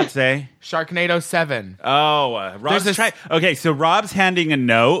 what does that say? Sharknado 7. Oh, Rob's trying. Okay, so Rob's handing a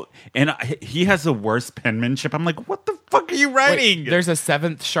note, and he has the worst penmanship. I'm like, what the fuck are you writing? Wait, there's a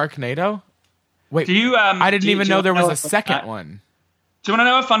 7th Sharknado? Wait, Do you? I didn't even know there was a a second one. Do you want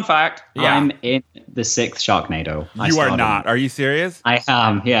to know a fun fact? Yeah. I'm in the 6th Sharknado. You are not. Are you serious? I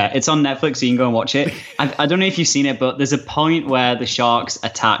am, yeah. It's on Netflix, so you can go and watch it. I don't know if you've seen it, but there's a point where the sharks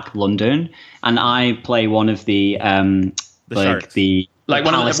attack London, and I play one of the sharks. Like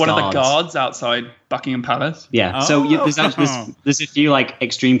one of palace the guards outside Buckingham Palace. Yeah. So there's a few like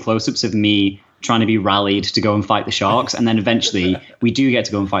extreme close-ups of me trying to be rallied to go and fight the sharks, and then eventually we do get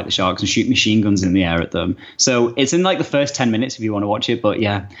to go and fight the sharks and shoot machine guns in the air at them. So it's in like the first 10 minutes if you want to watch it, but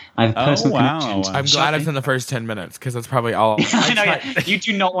yeah, I have personal connection to I'm glad it's in the first 10 minutes because that's probably all. I know, yeah. You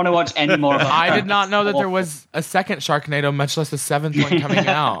do not want to watch any more of it. I did not know that there was a second Sharknado, much less a 7th one coming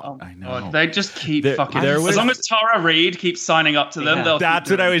out. I know. They just keep fucking. there was- As long as Tara Reid keeps signing up to them, Yeah. they'll.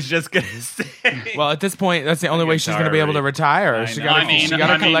 That's what I was just going to say. Well, at this point, that's the only way she's going to be able to retire. She got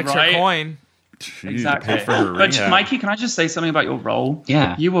to collect her coin. Exactly. Pay for her But rehab. Mikey, can I just say something about your role?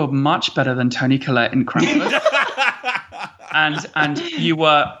 Yeah. You were much better than Toni Collette in Krampus. and you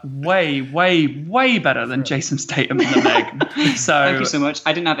were way, way, way better than Jason Statham in The Meg. So Thank you so much.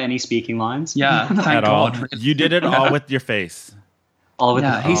 I didn't have any speaking lines. yeah, thank At all. God. You did it all with your face. All with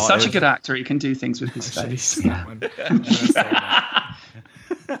Yeah, the he's Oh, such it a was- good actor. He can do things with his face.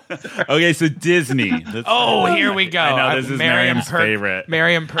 Okay, so Disney. Here we go. I know this is Miriam's favorite.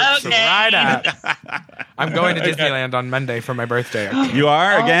 Miriam perks right up. I'm going to Disneyland on Monday for my birthday. You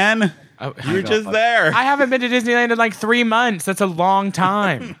are again? Oh, You were just there. I haven't been to Disneyland in like 3 months. That's a long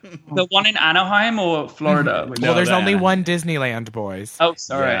time. The one in Anaheim or Florida? Well, there's that- only one Disneyland, boys. Oh,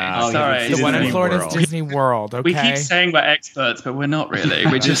 sorry. Yeah. Sorry. The one in Disney Florida is World. Disney World, okay? We keep saying we're experts, but we're not really.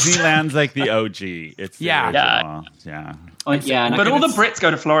 We just. Disneyland's like the OG. It's the Yeah. original. Yeah. Oh, yeah, and But I all the think Brits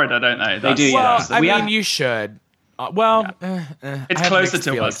go to Florida, don't they? They do, Well, yeah. I We mean, had- you should. It's I have closer mixed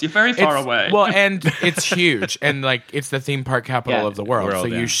to feelings. us. You're very far It's- away. Well, and it's huge, and like it's the theme park capital Yeah. of the world, so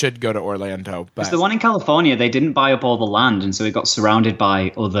yeah. you should go to Orlando. But the one in California, they didn't buy up all the land, and so it got surrounded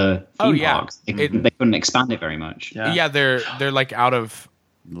by other theme yeah. parks. They couldn't expand it very much. yeah, they're like out of.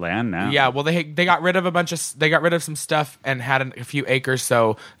 Land now. Yeah, well, they got rid of they got rid of some stuff and had a few acres.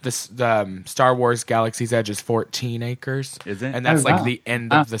 So the Star Wars Galaxy's Edge is 14 acres. Is it? And that's Oh, like wow. the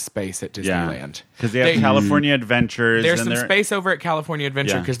end of the space at Yeah. Disneyland. Because they have California Adventures. There's and some they're- space over at California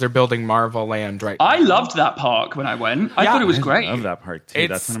Adventure Yeah. because they're building Marvel Land right now. I loved that park when I went. I Yeah. thought it was great. I love that part too.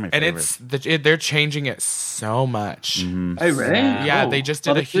 That's one of my favorites. they're changing it so much. Oh, really? Yeah, Oh. they just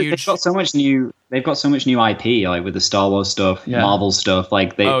Well, did a huge. They've got so much new. They've got so much new IP, like with the Star Wars stuff, Yeah. Marvel stuff.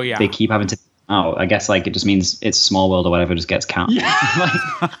 Like they, Oh, yeah. they keep having to. Oh, I guess like it just means it's a small world or whatever just gets counted.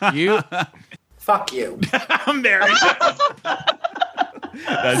 You Fuck you. I'm married.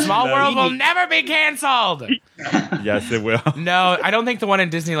 Small World will never be canceled. Yes, it will. No, I don't think the one in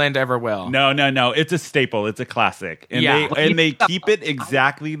Disneyland ever will. No. It's a staple. It's a classic. And Yeah. they keep it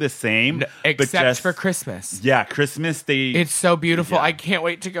exactly the same. but Except just- for Christmas. Yeah, Christmas. It's so beautiful. Yeah. I can't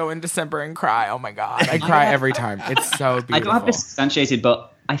wait to go in December and cry. Oh my god, I cry every time. It's so beautiful. I don't have this substantiated,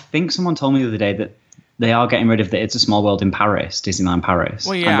 but I think someone told me the other day that they are getting rid of the It's a Small World in Paris, Disneyland Paris,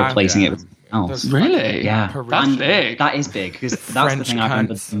 Well, yeah, and replacing yeah. it with something else. Really? Yeah, That's And big. That is big because that's French the thing I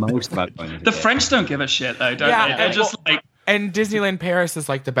remember cunts. the most about going. The French don't give a shit, though, don't Yeah, they? They're and- just like, And Disneyland Paris is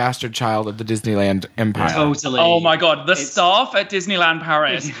like the bastard child of the Disneyland empire. Totally. Oh my god, the staff at Disneyland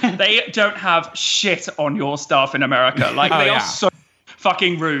Paris, they don't have shit on your staff in America. Like, they are so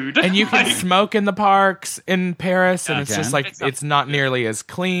fucking rude. And you can smoke in the parks in Paris, and it's just like It's it's not nearly as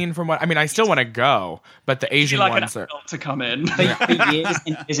clean from what I mean. I still want to go, but the Asian like ones an are. adult to come in. For years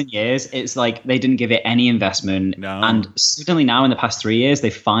and years and years, it's like they didn't give it any investment. No. And suddenly now in the past 3 years, they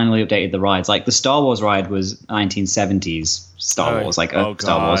finally updated the rides. Like the Star Wars ride was 1970s Star Wars, like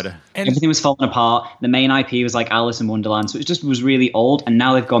Star Wars. And- Everything was falling apart. The main IP was like Alice in Wonderland, so it just was really old. And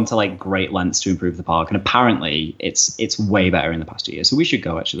now they've gone to like great lengths to improve the park. And apparently, it's way better in the past 2 years. So we should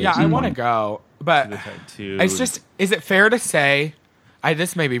go actually. Yeah, I want to go, but it's just. Is it fair to say?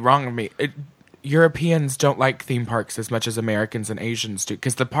 This may be wrong of me. Europeans don't like theme parks as much as Americans and Asians do,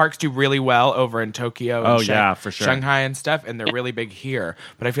 because the parks do really well over in Tokyo and for sure. Shanghai and stuff, and they're really big here.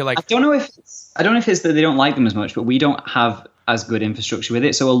 But I feel like I don't know if it's that they don't like them as much, but we don't have as good infrastructure with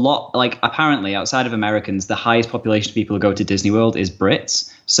it. So a lot, like apparently outside of Americans, the highest population of people who go to Disney World is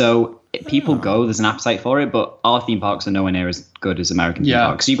Brits. So people go, there's an appetite for it, but our theme parks are nowhere near as good as American theme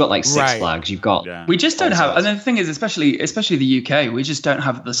parks. So you've got like Six Flags, you've got... We just don't have... And then the thing is, especially the UK, we just don't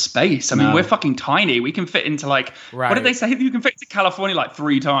have the space. I mean, we're fucking tiny. We can fit into like... What did they say? You can fit into California like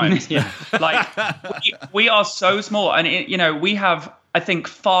 3 times. Like, we are so small. And, we have... I think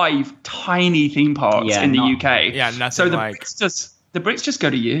 5 tiny theme parks in the UK. Yeah, nothing so like... The Brits just go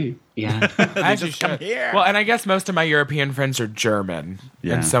to you. Yeah. As you should. Well, and I guess most of my European friends are German.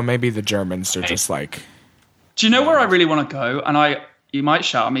 Yeah. And so maybe the Germans are just like... Do you know where I really want to go? And you might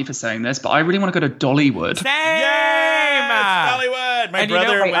shout at me for saying this, but I really want to go to Dollywood. Same! Dollywood! My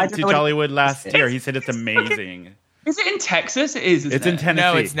brother went to Dollywood last year. He said it's amazing. Is it in Texas? It is, It's in Tennessee.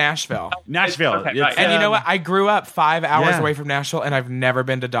 No, it's Nashville. Nashville. Okay, right. And you know what? I grew up 5 hours away from Nashville, and I've never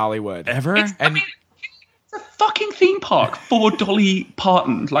been to Dollywood. Ever? It's a fucking theme park for Dolly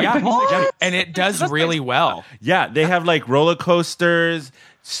Parton. Like, and it does really well. Yeah, they have like roller coasters,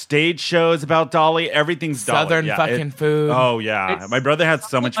 stage shows about Dolly. Everything's Dolly. Southern fucking food. Oh yeah, my brother had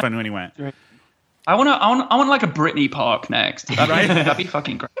so much fun when he went. I want like a Britney Park next. That'd be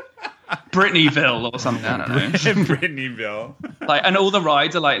fucking great. Britneyville or something. I don't know. Britneyville. Like, and all the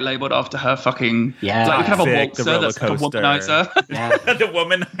rides are like labeled after her fucking. Yeah. Like, we could have a Sick, the waltzer roller that's like a coaster. womanizer. Yeah. The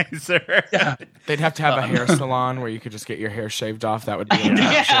womanizer. Yeah. They'd have to have a hair salon where you could just get your hair shaved off. That would be an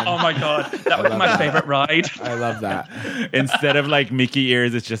option. Oh my god, that would be my favorite ride. I love that. Instead of like Mickey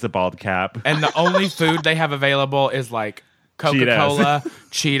ears, it's just a bald cap. And the only food they have available is like Coca-Cola,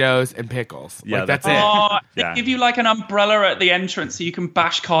 Cheetos, and pickles. Yeah, Like, that's that's it. Oh, they Yeah. give you like an umbrella at the entrance so you can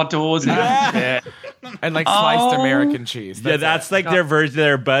bash car doors and shit. And like sliced Oh. American cheese. Yeah, that's like their version.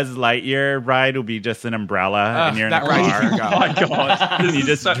 Their Buzz Lightyear ride will be just an umbrella, and you're in that a ride's car. Oh my god. And you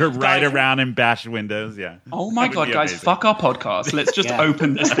just So- ride guys, around and bash windows. Yeah. Oh my That would god, be guys, amazing. fuck our podcast. Let's just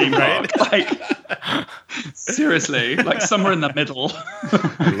open this theme park. Like, seriously, like somewhere in the middle.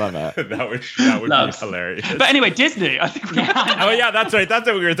 I love it. That would be Loves. hilarious. But anyway, Disney. I think we Oh yeah, that's right. That's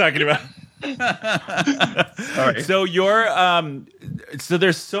what we were talking about. Sorry. So you're so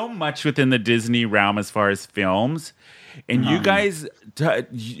there's so much within the Disney realm as far as films, and you guys,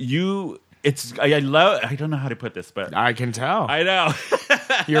 it's I love. I don't know how to put this, but I can tell. I know.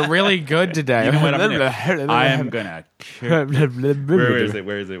 You're really good today. You know what? I am gonna. Where is it?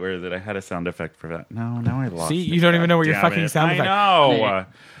 Where is it? Where is it? I had a sound effect for that. No, now I lost. See, it. you don't even know where your Damn fucking it. sound effect. I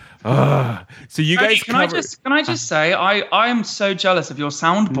know. So you guys Can I cover- just say I am so jealous of your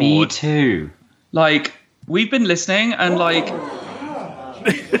soundboard. Me too. Like, we've been listening and like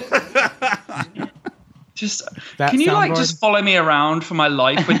just That can you like soundboard? just follow me around for my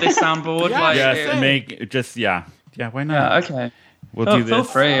life with this soundboard? Like, Yes, make just yeah. Why not? yeah, okay. We'll Feel- do this Feel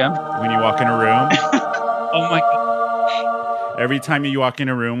free, yeah. when you walk in a room. Oh my god. Every time you walk in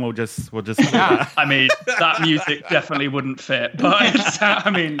a room, we'll just Yeah. I mean, that music definitely wouldn't fit, but it's, I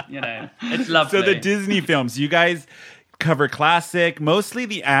mean, it's lovely. So the Disney films, you guys cover classic, mostly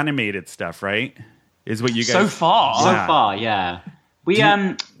the animated stuff, right? Is what you guys so far. So far, yeah. We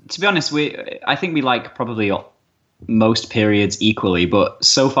to be honest, I think we like probably most periods equally, but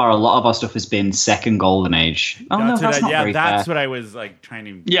so far a lot of our stuff has been second golden age. Oh no, that's not very that's fair. what I was like trying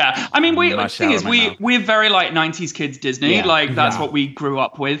to. Yeah, I mean, the Mush thing out is, of my mouth. we're very like 90s kids Disney. Yeah. Like, that's what we grew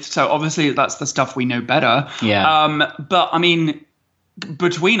up with. So obviously that's the stuff we know better. Yeah. But I mean,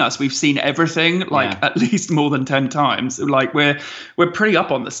 between us, we've seen everything like Yeah. at least more than 10 times. Like we're pretty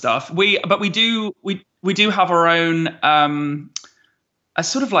up on the stuff. But we do have our own a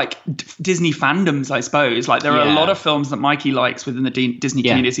sort of like Disney fandoms, I suppose. Like there are a Yeah. lot of films that Mikey likes within the Disney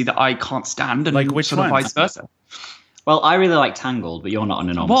Yeah. community that I can't stand, and Like which sort of ones? vice versa. Well, I really like Tangled, but you're not an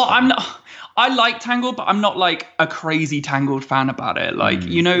anomaly. Well, I'm not. I like Tangled, but I'm not like a crazy Tangled fan about it. Like,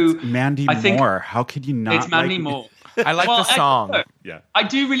 you know, It's Mandy Moore. How could you not? It's Mandy Moore. I like the song. I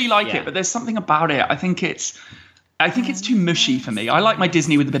do really like it, but there's something about it. I think it's too mushy for me. I like my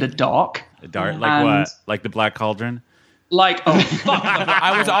Disney with a bit of dark. Dark, like what? Like the Black Cauldron? Like, oh, fuck.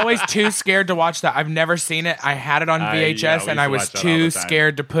 I was always too scared to watch that. I've never seen it. I had it on VHS, and I was too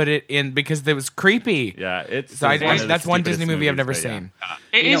scared to put it in because it was creepy. Yeah, it's so that's one Disney movie I've never seen.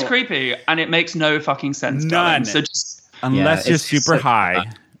 It is creepy, and it makes no fucking sense. None. So just unless you're super high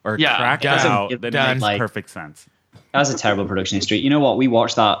or cracked out, that makes like, perfect sense. That was a terrible production history. You know what? We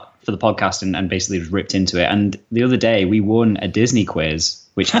watched that for the podcast and basically just ripped into it. And the other day, we won a Disney quiz,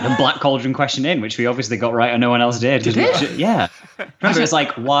 which had a Black Cauldron question in, which we obviously got right and no one else did. Did it? Yeah. Remember, it's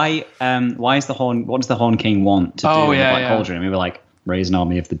like, what does the Horn King want to do in the Black Cauldron? And we were like, raise an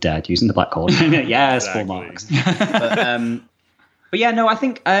army of the dead using the Black Cauldron. Yes, full marks. But yeah, no, I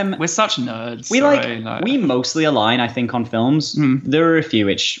think we're such nerds. We mostly align, I think, on films. There are a few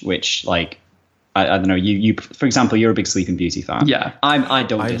which like, I don't know. You, for example, you're a big Sleeping Beauty fan. Yeah, I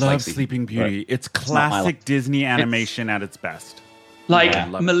don't. I love Sleeping Beauty. It's classic Disney animation at its best. Like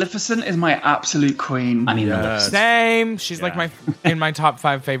Maleficent is my absolute queen. I mean, same. She's like in my top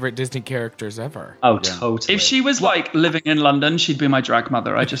 5 favorite Disney characters ever. Oh, totally. If she was like living in London, she'd be my drag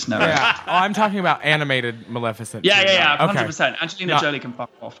mother. I just know. Yeah. Oh, I'm talking about animated Maleficent. Yeah. 100%. Okay. Angelina Jolie can fuck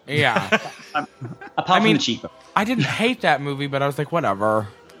off. Yeah. Apart from the cheekbone. I didn't hate that movie, but I was like, whatever.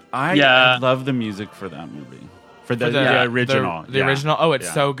 I love the music for that movie. For the original. The original. Oh,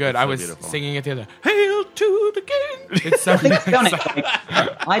 it's so good. I was singing it the other day. Hail to the king. It's so good. To be honest,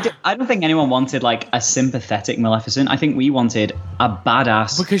 I don't think anyone wanted like a sympathetic Maleficent. I think we wanted a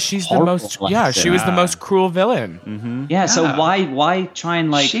badass. Because she's the most. Yeah, she was the most cruel villain. Mm-hmm. Yeah. So why try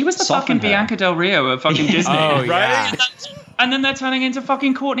and like? She was the fucking Bianca Del Rio of fucking Disney. Oh, right? And then they're turning into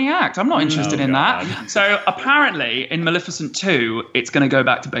fucking Courtney Act. I'm not interested in that. So apparently, in Maleficent 2, it's going to go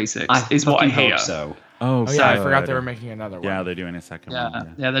back to basics. Is what I hear. Hope so. Oh, yeah, I forgot they were making another one. Yeah, they're doing a second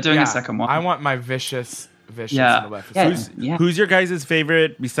one. Yeah, they're doing a second one. I want my vicious Maleficent. Who's your guys'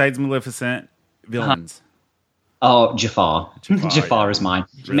 favorite, besides Maleficent, villains? Oh, Jafar. Jafar is mine.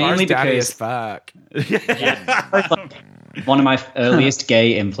 Mainly daddy because as fuck. One of my earliest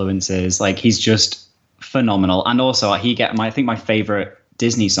gay influences. Like, he's just phenomenal. And also, I think my favorite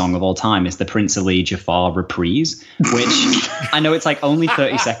Disney song of all time is the Prince Ali Jafar reprise, which I know it's like only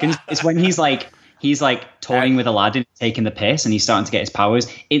 30 seconds. It's when he's like toying with Aladdin, taking the piss, and he's starting to get his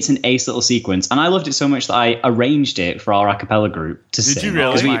powers. It's an ace little sequence, and I loved it so much that I arranged it for our a cappella group to sing. Did you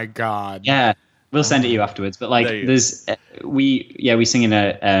really? Oh my god! Yeah, we'll send it to you afterwards. But like, we sing in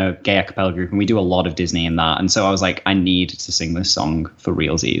a gay a cappella group, and we do a lot of Disney in that. And so I was like, I need to sing this song for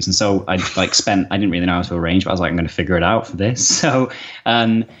realsies. And so I didn't really know how to arrange, but I was like, I'm going to figure it out for this. So,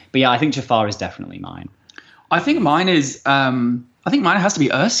 but yeah, I think Jafar is definitely mine. I think mine is. I think mine has to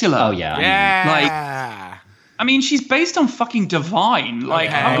be Ursula. Oh yeah. Yeah. I mean, she's based on fucking Divine. Like,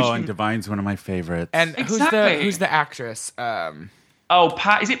 and Divine's one of my favorites. And who's the actress?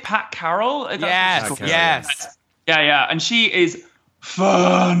 Pat. Is it Pat Carroll? Yes. Yeah. And she is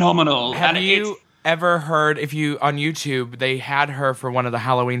phenomenal. Have you ever heard? If you on YouTube, they had her for one of the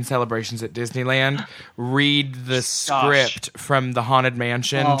Halloween celebrations at Disneyland read the script from the Haunted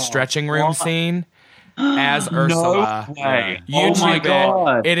Mansion stretching room scene. As Ursula. No way. YouTube oh my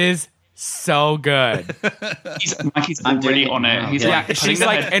God. It is so good. He's already on it. He's she's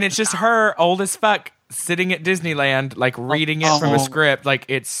like, and it's just her old as fuck sitting at Disneyland, like reading it from a script. Like,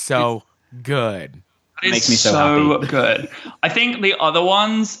 it's so good. It makes me so happy. Good. I think the other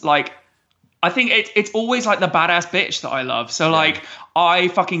ones, like, I think it's always like the badass bitch that I love. So like, I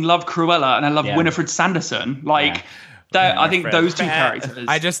fucking love Cruella and I love Winifred Sanderson. Like, I think those two characters.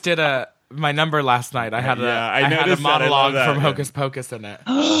 I just did my number last night. I had a monologue from Hocus Pocus in it.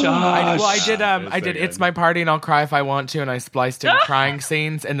 I did It's My Party and I'll Cry If I Want To, and I spliced in crying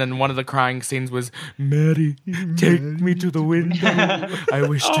scenes, and then one of the crying scenes was, Mary, take me to the window. I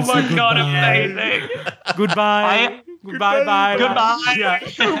wish to say goodbye. Oh my God, amazing. Goodbye. Goodbye.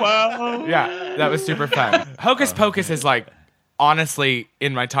 Yeah, that was super fun. Hocus Pocus is like, honestly,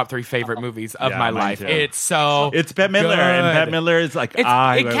 in my top 3 favorite movies of my life. Too. It's Bette Midler, and Bette Midler is like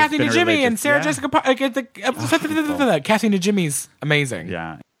Kathy Najimy and Sarah Jessica Parker. Kathy Najimy's amazing.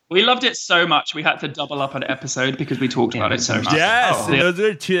 Yeah. We loved it so much. We had to double up an episode because we talked about it so much. Yes, those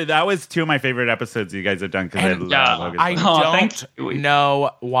are two. That was 2 of my favorite episodes you guys have done. Because I don't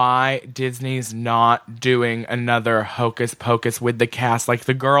know why Disney's not doing another Hocus Pocus with the cast. Like,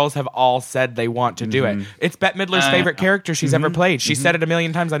 the girls have all said they want to do it. It's Bette Midler's favorite character she's ever played. She said it a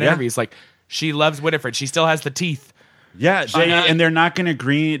million times on interviews. Like, she loves Winifred. She still has the teeth Yeah, and they're not going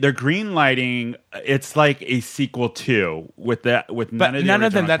to they're green lighting. It's like a sequel to with none of the none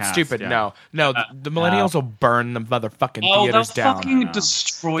of them. original That's cast, stupid. yeah. No, the millennials will burn the motherfucking Oh, theaters they'll down. fucking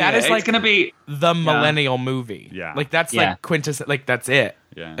destroy That it. is like it's going to be... the millennial movie. Yeah. Like that's Yeah. like quintessential. Like that's it.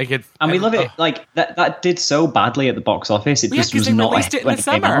 Yeah. Like it's And we love it. Like that did so badly at the box office. It Yeah, just because was they not released it in when the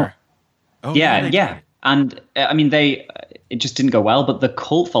came out. summer. Oh, Yeah, they yeah. And I mean, it just didn't go well. But the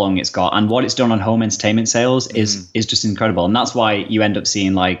cult following it's got and what it's done on home entertainment sales is just incredible. And that's why you end up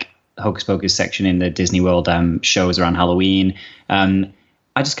seeing like Hocus Pocus section in the Disney World shows around Halloween.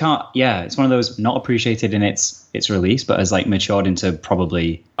 I just can't. Yeah, it's one of those not appreciated in its release, but has like matured into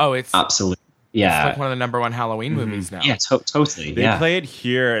probably it's absolute. It's Yeah, like one of the number one Halloween movies now. yeah, totally. They play it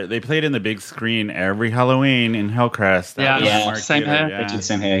here. They play it in the big screen every Halloween in Hillcrest. Yeah, at yeah, Mark same Theater, here. They do the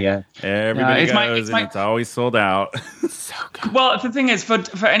same here. Yeah, Everybody it's goes, my- and it's always sold out. So good. Well, the thing is,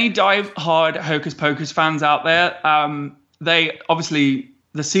 for any die-hard Hocus Pocus fans out there, they obviously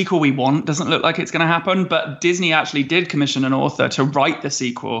the sequel we want doesn't look like it's going to happen, but Disney actually did commission an author to write the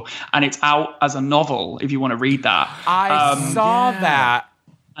sequel, and it's out as a novel if you want to read that. I saw that.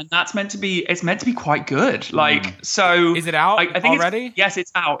 And that's meant to be quite good. Like, so Is it out I think already? Yes,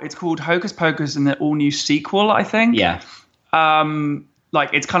 it's out. It's called Hocus Pocus and the all new sequel, I think. yeah. Like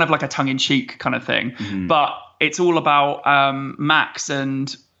it's kind of like a tongue-in-cheek kind of thing, but it's all about Max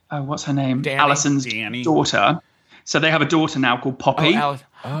and what's her name, Danny. Allison's Danny. daughter. So they have a daughter now called Poppy.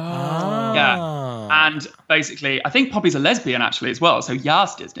 Yeah, and basically, I think Poppy's a lesbian actually as well. So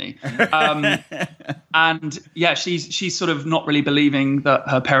yes, Disney. And yeah, she's sort of not really believing that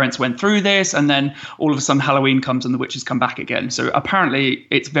her parents went through this, and then all of a sudden Halloween comes and the witches come back again. So apparently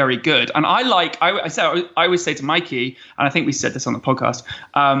it's very good. And I always say to Mikey, and I think we said this on the podcast,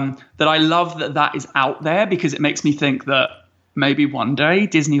 that I love that is out there because it makes me think that maybe one day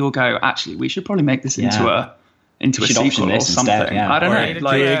Disney will go, actually, we should probably make this into a should option sequel or this something. instead, yeah. I don't Or know.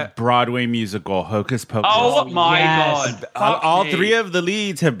 Like, Big Broadway musical, Hocus Pocus. oh my Yes. god! All Fuck me. three of the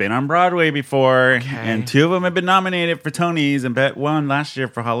leads have been on Broadway before, and two of them have been nominated for Tonys, and Bet won last year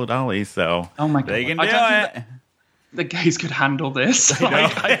for Hollow Dolly. So, Oh my God. they can I do don't it. think the gays could handle this.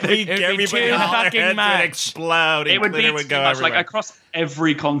 Like, I think it'd be too fucking much. Explode. it would be too much. Like across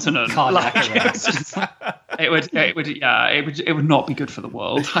every continent. God, Like, that could it's just- it would not be good for the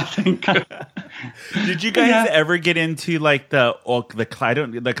world. I think. Did you guys ever get into like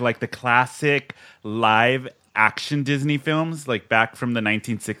the classic live action Disney films, like back from the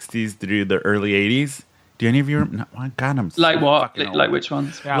 1960s through the early 80s? Do any of you? No, oh God, I'm so Like what? fucking old. Like which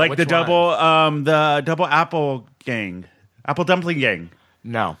ones? Yeah, like which the one? double apple gang, apple dumpling gang.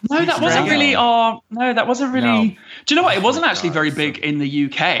 No. No, that wasn't really. No, that wasn't really. No. Do you know what? It wasn't actually very big in the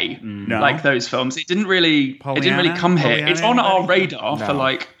UK. No? Like those films, it didn't really. It didn't really Pollyanna? come here. Pollyanna, It's on our anybody? radar for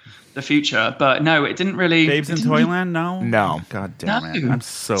like the future, but no, it didn't really. Babes in it didn't- Toyland? No, No. God damn it! No. I'm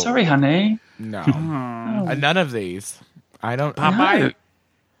so Sorry, honey. No. None of these. I don't. No.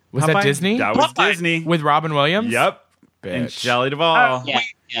 Was that Popeye? Disney? That was Popeye. Disney. With Robin Williams? Yep. And Bitch. Shelley Duvall.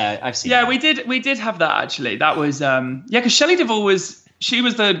 Yeah, I've seen. Yeah, that. we did have that actually. That was because Shelley Duvall was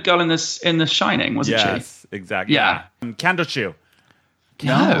the girl in the Shining, wasn't Yes, exactly. Yeah. Candle Shoe she?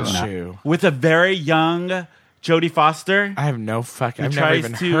 No. Shoe. with a very young Jodie Foster. I have no fucking. I've Who never tries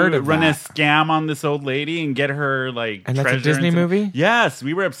even to heard of run that. a scam on this old lady and get her like. And that's a treasure Disney and some- movie? Yes,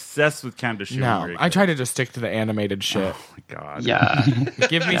 we were obsessed with Candle Shoe. No, I try to just stick to the animated shit. Oh my God. Yeah.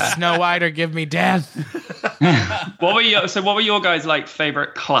 Give me Snow White or give me death. What were your guys like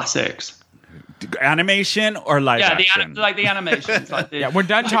favorite classics? Animation or live Yeah, action? the animations. Like the, Yeah, we're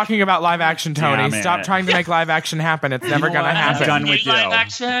done talking about live action, Tony. Damn it. Stop trying to make live action happen. It's never gonna what? happen. Done with you. live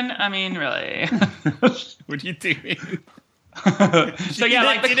action. I mean, really. What are you doing? So yeah,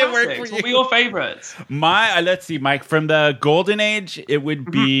 like the Did it work classics. for What were you? your favorites? Let's see, Mike. From the golden age, it would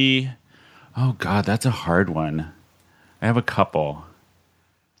be. Oh God, that's a hard one. I have a couple.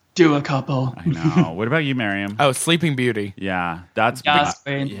 Do a couple. I know. What about you, Miriam? Oh, Sleeping Beauty. Yeah, that's Yes,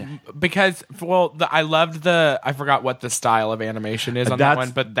 big. Queen. Because I loved I forgot what the style of animation is on that That's-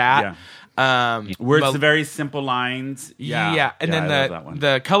 one, but that Where it's Mel- the very simple lines. Yeah, and I then love that one.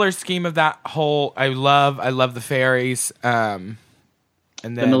 the color scheme of that whole I love the fairies.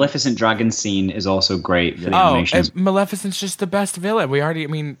 And The then Maleficent dragon scene is also great for the animations. and Maleficent's just the best villain.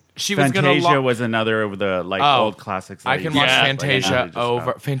 She was gonna Fantasia was another of the old classics. I that can you watch just, Fantasia just over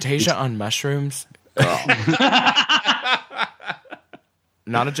about. Fantasia on mushrooms.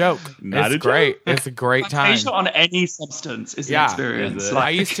 Not a joke. Not it's a great. joke. It's a great time. Fantasia on any substance is an Yeah. experience. Is it? Like, I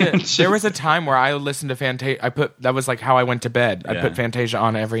used to. it's There was a just- time where I listened to Fantasia. That was like how I went to bed. I Yeah. put Fantasia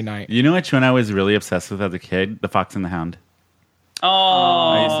on every night. You know which one I was really obsessed with as a kid? The Fox and the Hound.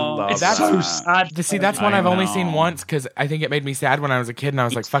 I used to Oh, love it's that. so sad. See, that's one I I've only know. seen once because I think it made me sad when I was a kid, and I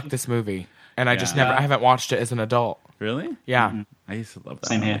was like, "Fuck this movie," and I just never. I haven't watched it as an adult. Really? Yeah. I used to love that.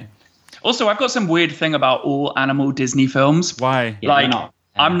 Same movie. here. Also, I've got some weird thing about all animal Disney films. Why? Yeah, Like, they're not-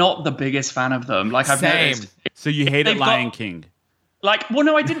 I'm not the biggest fan of them. Like, I've Same. noticed. So you hated They've got- Lion King? Like, well,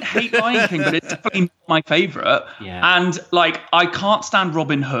 no, I didn't hate Lion King, but it's definitely not my favorite. Yeah. And like, I can't stand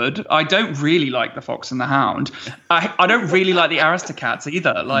Robin Hood. I don't really like The Fox and the Hound. I don't really like the Aristocats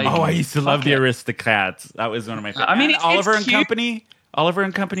either. Like, Oh, I used to love the it. Aristocats. That was one of my favorites. I mean, And it's Oliver and cute. Company. Oliver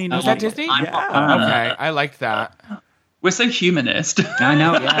and Company. Was that Disney? I'm Yeah. not a fan of Okay, I liked that. We're so humanist. I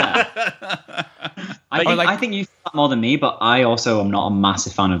know, yeah. I think you feel that more than me, but I also am not a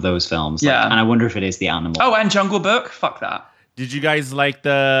massive fan of those films. Yeah. And I wonder if it is the animal. Oh, and Jungle Book. Fuck that. Did you guys like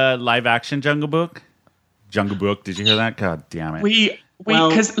the live action Jungle Book? Jungle Book. Did you hear that? God damn it.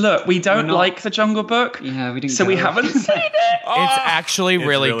 Because look, we don't not- like the Jungle Book. Yeah, we didn't So we go. haven't seen it. It's actually It's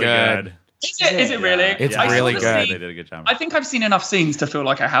really good. Is it really? It's I really sort of good. see- They did a good job. I think I've seen enough scenes to feel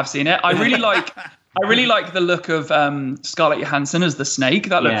like I have seen it. I really like the look of Scarlett Johansson as the snake.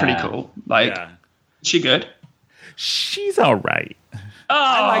 That looked pretty Yeah. cool. Like, Yeah. is she good? She's all right.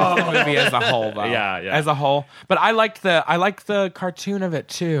 I like the movie as a whole, though. Yeah, yeah. As a whole, but I liked the cartoon of it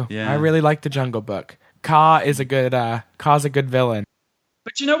too. Yeah. I really liked the Jungle Book. Kaa is a good villain.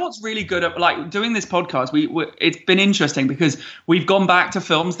 But you know what's really good at like doing this podcast? It's been interesting because we've gone back to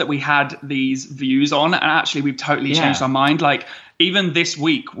films that we had these views on, and actually we've totally changed our mind. Like even this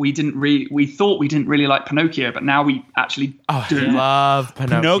week, we thought we didn't really like Pinocchio, but now we actually do. I love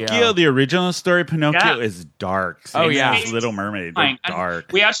Pinocchio. Pinocchio, the original story, Pinocchio Yeah. is dark. Oh, Same yeah. as Little Mermaid. Fine. They're And dark.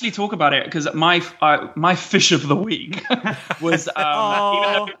 we actually talk about it because my fish of the week was even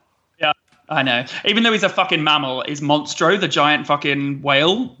though, yeah, I know. Even though he's a fucking mammal, is Monstro, the giant fucking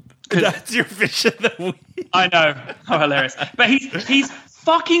whale. That's your fish of the week. I know. How hilarious. But he's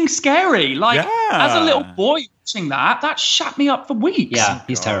fucking scary. Like Yeah. as a little boy watching that shut me up for weeks. Yeah,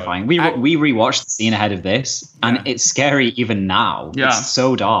 he's terrifying. We rewatched the scene ahead of this, and it's scary even now. Yeah. It's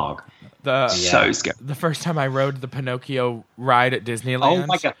so dark. So scary. The first time I rode the Pinocchio ride at Disneyland, Oh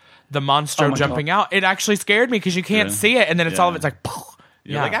my God. the monstro Oh my jumping out, it actually scared me because you can't Yeah. see it, and then it's all of Yeah. it's like,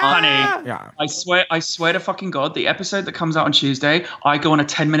 You're yeah. like, Honey, Yeah. I swear to fucking God, the episode that comes out on Tuesday, I go on a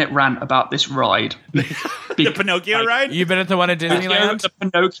 10-minute rant about this ride. the Pinocchio ride? You've been at the one at Disneyland? The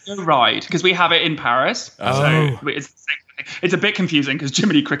Pinocchio ride, because we have it in Paris. Oh. So it's the same thing. It's a bit confusing because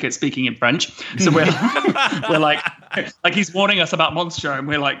Jiminy Cricket's speaking in French. So we're like he's warning us about Monstro, and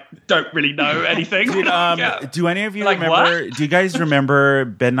we're like, don't really know anything. Yeah. Do any of you Like, remember? Do you guys remember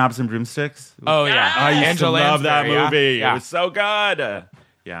Bed Knobs and Broomsticks? Oh, yeah. I used Angela to love that Lansbury, yeah. movie. Yeah. It was so good.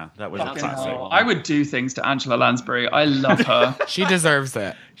 Yeah, that was a Fucking classic. hell. I would do things to Angela Lansbury. I love her. She deserves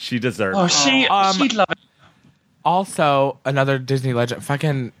it. She deserved. Oh, it. she'd love it. Also, another Disney legend,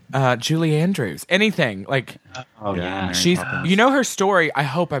 fucking Julie Andrews. Anything. Like, Oh yeah. Mary she's, Poppins. you know her story. I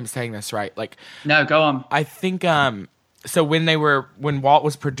hope I'm saying this right. Like, No, go on. I think so when Walt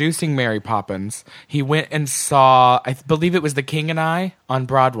was producing Mary Poppins, he went and saw, I believe it was The King and I on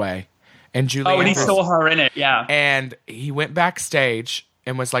Broadway, and Julie Oh, and he Andrews, saw her in it. Yeah. and he went backstage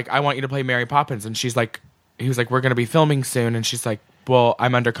and was like, I want you to play Mary Poppins, and he was like, we're going to be filming soon, and she's like, well,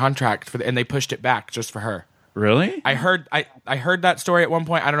 I'm under contract and they pushed it back just for her. Really? I heard that story at one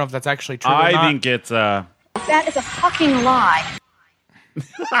point. I don't know if that's actually true or I not. think it's That is a fucking lie.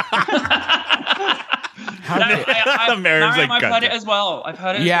 Mary's like, I've "God heard it damn." as well. I've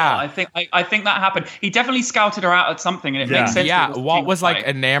heard it. Yeah. As well. I think that happened. He definitely scouted her out at something, and it Yeah. makes sense. Yeah, that it Walt was like Pink.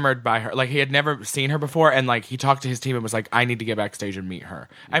 enamored by her. Like he had never seen her before, and like he talked to his team and was like, "I need to get backstage and meet her."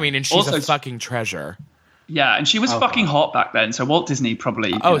 I mean, and she's Also- a fucking treasure. Yeah, and she was fucking hot back then. So Walt Disney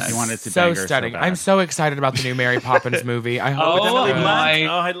probably. Oh, He wanted to so bang her so stunning! bad. I'm so excited about the new Mary Poppins movie. I hope it's Oh good. my-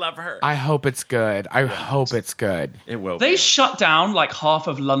 Oh, I love her. I hope it's good. I hope it's good. It will. They shut down like half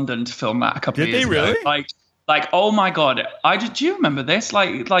of London to film that a couple Did of years they really? ago. Like, oh my God! Do you remember this? Like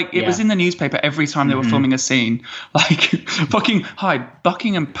it Yeah. was in the newspaper every time they were filming a scene. Like, fucking, hi,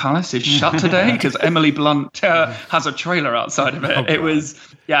 Buckingham Palace is shut today because Emily Blunt has a trailer outside of it. It was,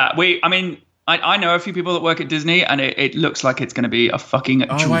 yeah. I know a few people that work at Disney, and it looks like it's going to be a fucking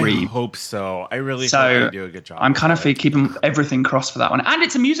Oh, I dream. hope so. I really So, hope they do a good job. I'm kind of with it. keeping everything crossed for that one, and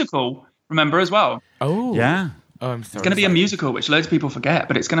it's a musical. Remember as well. Oh Yeah. Oh, I'm so. It's going to be a musical, which loads of people forget,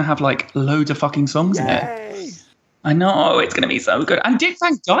 but it's going to have like loads of fucking songs in it. I know, it's going to be so good. And Dick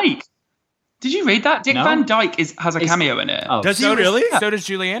Van Dyke. Did you read that? Dick No. Van Dyke has a cameo in it. Oh, Does he So really? So does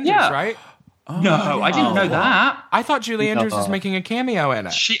Julie Andrews, Yeah. right? No, I didn't know that. I thought Julie Andrews was making a cameo in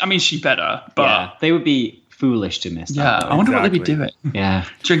it. She better, but yeah, they would be foolish to miss Yeah, that. I wonder what they'd be Exactly. doing. Yeah.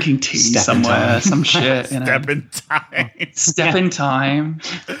 Drinking tea Step in somewhere, time. some shit. You know. Step in time. Step in time.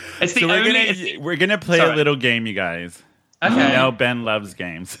 It's the So only. we're gonna play a Sorry. little game, you guys. Okay. You know Ben loves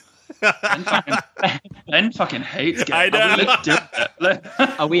games. Ben fucking hates games. I know. Let's do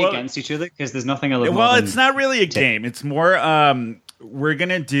it. Are we Well- against each other? Because there's nothing I love more Well, than- it's not really a game. It's more we're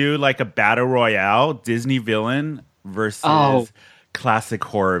gonna do like a battle royale, Disney villain versus classic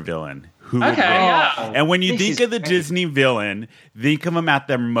horror villain. Who would Okay, win? yeah. And when you This think is of the great. Disney villain, think of them at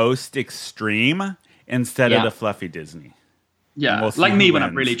their most extreme instead of Yeah. the fluffy Disney. Yeah, We'll see like who me when I'm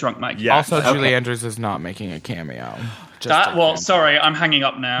wins. really drunk, Mike. Yeah. Also, Okay. Julie Andrews is not making a cameo. Just That, well, saying. sorry, I'm hanging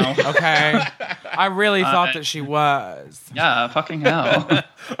up now. Okay. I really thought that she was. Yeah, fucking hell.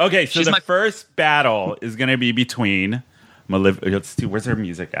 Okay, so She's the my- first battle is going to be between Let's see, where's her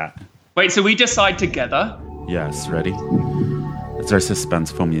music at? Wait, so we decide together? Yes, ready? It's our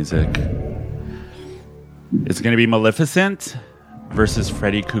suspenseful music. It's going to be Maleficent versus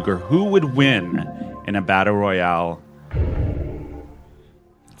Freddy Krueger. Who would win in a battle royale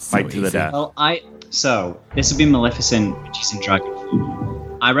fight to the easy. death? Well, so this would be Maleficent, she's in dragon form.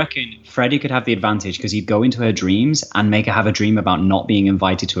 I reckon Freddy could have the advantage because he'd go into her dreams and make her have a dream about not being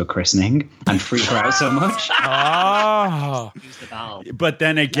invited to a christening and freak her out so much. Oh. Use the bell. But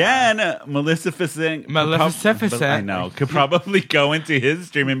then again, Maleficent, I know, could probably go into his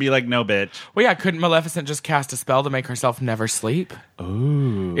dream and be like, "No, bitch." Well, yeah, couldn't Maleficent just cast a spell to make herself never sleep?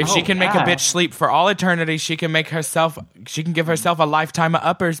 Ooh. If she can make a yeah. bitch sleep for all eternity, she can give herself a lifetime of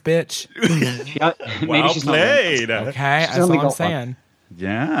uppers, bitch. Yeah, maybe Well she's not played. Okay, that's only all I'm got one. saying.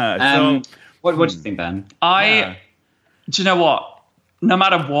 Yeah. What do you think, Ben? Do you know what? No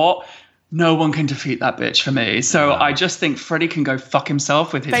matter what, no one can defeat that bitch for me. So I just think Freddy can go fuck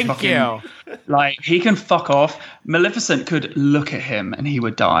himself with his Thank fucking... you. Like, he can fuck off. Maleficent could look at him and he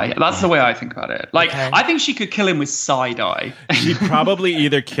would die. That's the way I think about it. Like, Okay. I think she could kill him with side eye. She'd probably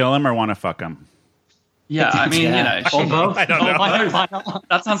either kill him or want to fuck him. Yeah, I mean, Yeah. you know, Or both. I don't know. Why not?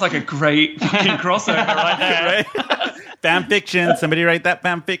 that sounds like a great fucking crossover right there. Right? Fan fiction. Somebody write that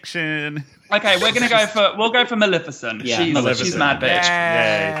fan fiction. Okay, we'll go for Maleficent. Yeah, she's Maleficent. mad bitch.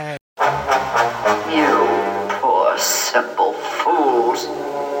 Yay. You poor simple fools,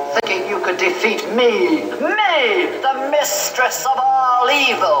 thinking you could defeat me, the mistress of all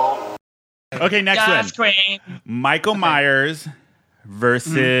evil. Okay, next Yes, one. queen. Michael Myers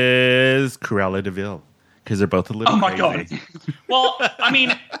versus Cruella DeVille. Because they're both a little Oh my crazy. god. Well, I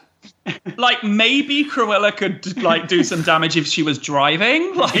mean, like maybe Cruella could like do some damage if she was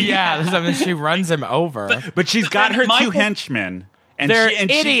driving. Like, Yeah, I mean, she runs him over. But she's got then her two Michael- henchmen. And They're she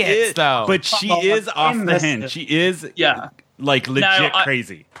idiots, is, though. But she is off the missed hinge. it. She is Yeah. like legit I-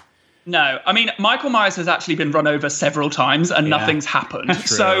 crazy. No, I mean Michael Myers has actually been run over several times and nothing's happened.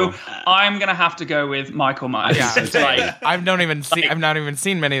 So I'm gonna have to go with Michael Myers. Yeah, It's like, I've not even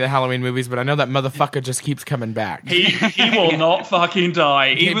seen many of the Halloween movies, but I know that motherfucker just keeps coming back. he will not fucking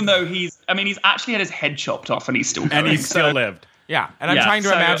die, even though he's actually had his head chopped off and he's still going. And he still So- lived. Yeah, and I'm Yeah, trying to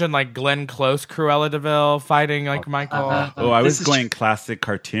so- imagine like Glenn Close, Cruella DeVille fighting like Michael. Oh, I was This is going classic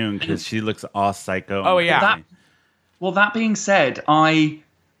cartoon because she looks all psycho. Oh, and yeah. crazy. Well, that being said, I'm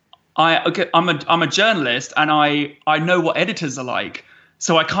a journalist and I know what editors are like.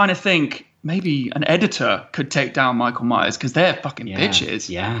 So I kind of think maybe an editor could take down Michael Myers because they're fucking Yeah. bitches.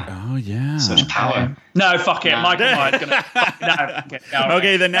 Yeah. Oh, yeah. Such power. No, fuck it. Nah. Michael Myers gonna. No, fuck it. No,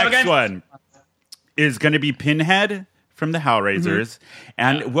 Okay, the No, next okay. one is going to be Pinhead from the Hellraisers.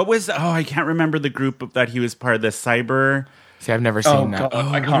 And what was, I can't remember the group that he was part of, the Cyber. See, I've never Oh seen that. god, I what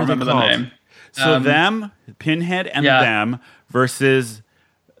are can't they remember the called? name. So them, Pinhead and yeah. them versus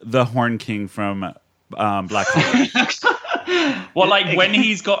the Horn King from Black Hawk. Well, like when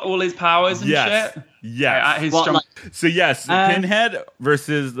he's got all his powers and Yes. shit. Yes. At his Well, strong- like- So yes, Pinhead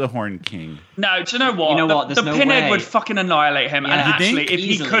versus the Horn King. No, do you know what? You know what? The There's no Pinhead way. would fucking annihilate him. Yeah. And You actually, think? if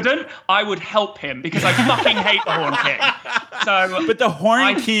Easily. he couldn't, I would help him because I fucking hate the Horn King. So, But the Horn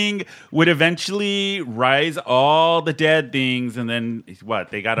I- King would eventually rise all the dead things, and then what?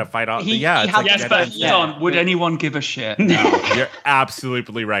 They got to fight all. He Yeah, it's had- like yes, dead but ends. hold on. Would anyone give a shit? No, you're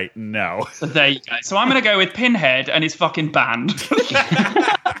absolutely right. No. So there you go. So I'm going to go with Pinhead and his fucking band.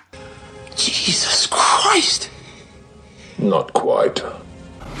 Jesus Christ! Not quite.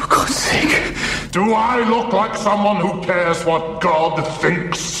 For God's sake. Do I look like someone who cares what God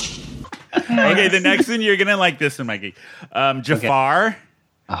thinks? Okay, the next one you're gonna like this one, Mikey. Jafar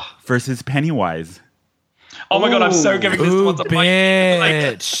versus Pennywise. Oh my god, I'm so giving this Ooh, one to Mike.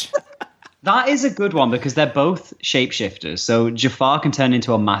 bitch. That is a good one because they're both shapeshifters. So Jafar can turn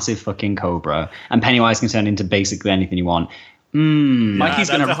into a massive fucking cobra, and Pennywise can turn into basically anything you want. Mikey's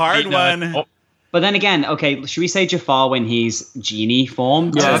that's gonna a hard really know one. it. But then again, okay, should we say Jafar when he's genie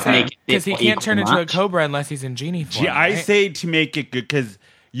form? Because he can't turn into a cobra unless he's in genie form. I say to make it good because,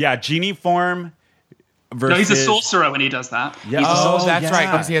 genie form versus... No, he's a sorcerer when he does that. Yeah. That's right,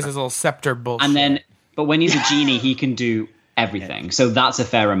 because he has his little scepter bullshit. And then, but when he's a genie, he can do everything. So that's a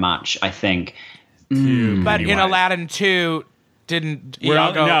fairer match, I think. But in Aladdin 2...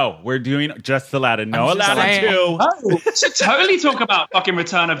 we're doing just Aladdin. No Aladdin 2. Oh, we should totally talk about fucking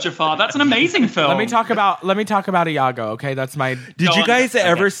Return of Jafar. That's an amazing film. Let me talk about Iago. Okay, that's my. Did you guys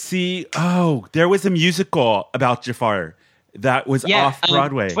ever see? Oh, there was a musical about Jafar that was off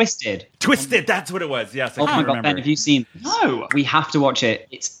Broadway. Twisted. That's what it was. Yes, I my can't God, remember. Ben, have you seen? No. We have to watch it.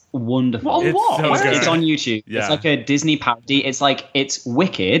 It's wonderful. It's on YouTube. Yeah. It's like a Disney parody. It's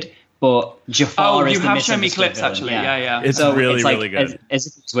wicked. But Jafar is the misunderstood you have shown me clips, villain. actually. Yeah. It's really good. As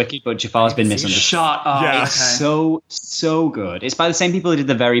if it's wicked, but Jafar's been misunderstood. Shut up. Yeah. It's so good. It's by the same people who did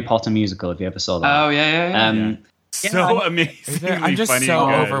the Harry Potter musical, if you ever saw that. Oh, yeah. So amazing. I'm just funny so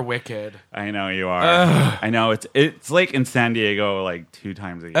and good. over Wicked. I know you are. I know it's like in San Diego like 2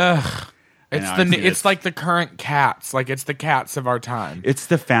 times a year. It's like the current Cats. Like it's the Cats of our time. It's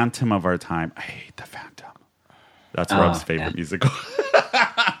the Phantom of our time. I hate the Phantom. That's Rob's favorite musical.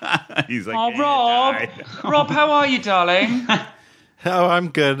 He's like, oh, Rob. Rob, how are you, darling? Oh, I'm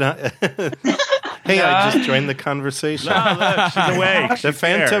good. Hey, I just joined the conversation. Look, she's awake. The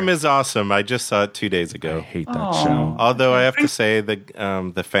Phantom is awesome. I just saw it 2 days ago. I hate that show. Although I have to say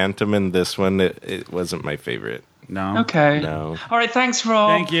the Phantom in this one, it wasn't my favorite. No. Okay. No. All right, thanks, Rob.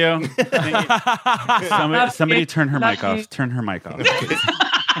 Thank you. Somebody turn her mic off. Turn her mic off.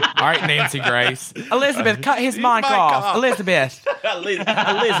 All right, Nancy Grace. Elizabeth, cut his mic off. Elizabeth.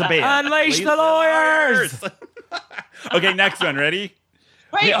 Unleash the lawyers. Okay, next one. Ready?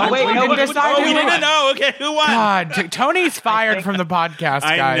 We didn't decide who won. No. Okay, who won? God, Tony's fired from the podcast,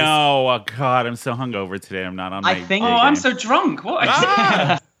 guys. I know. Oh, God, I'm so hungover today. I'm not on my think. I'm so drunk. What?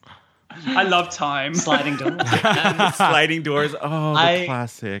 I love time. Sliding doors. Sliding doors. Oh, the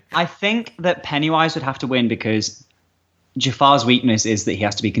classic. I think that Pennywise would have to win because Jafar's weakness is that he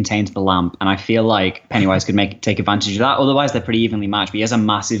has to be contained to the lamp, and I feel like Pennywise could take advantage of that. Otherwise, they're pretty evenly matched. But he has a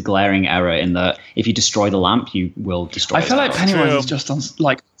massive glaring error in that if you destroy the lamp, you will destroy. I feel like Pennywise is just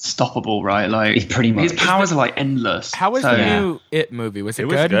unstoppable, right? Like he's pretty much. His powers are like endless. How was the new It movie? Was it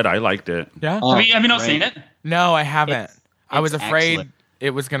good? It was good. I liked it. Yeah. Have you not seen it? No, I haven't. I was afraid excellent.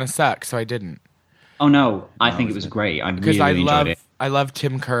 It was gonna suck, so I didn't. Oh no, I think it was great. I really enjoyed it. I love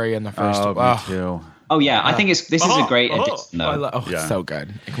Tim Curry in the first. Me too. Oh yeah, I think this is a great addition. So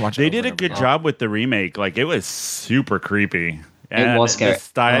good. I can watch they did a good job with the remake. Like it was super creepy. And it was scary. The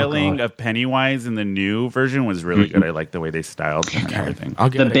styling of Pennywise in the new version was really good. I like the way they styled him and everything.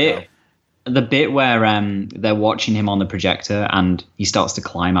 The bit where they're watching him on the projector and he starts to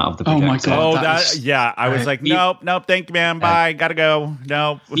climb out of the projector. Oh my God! I was like, nope, thank you, man. Bye, gotta go.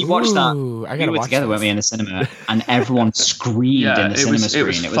 No, we watched that. We were together, weren't we, in the cinema? And everyone screamed in the cinema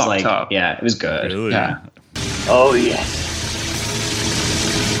screen. It was like, it was good. Really? Yeah. Oh yes,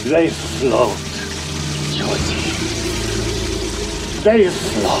 they float, Georgie. They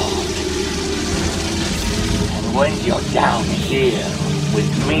float, and when you're down here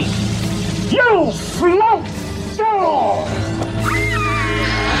with me, you float down!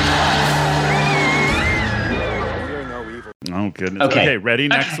 Oh, goodness. Okay, ready?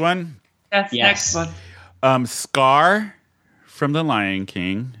 Next one? Yes. Next one. Scar from The Lion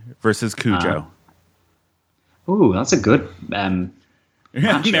King versus Cujo. Ooh, that's a good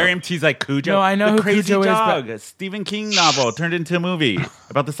Miriam T's like Cujo. No, I know the who Crazy Cujo is, Dog, but- a Stephen King novel turned into a movie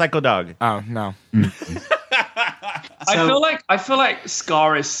about the psycho dog. Oh no. I feel like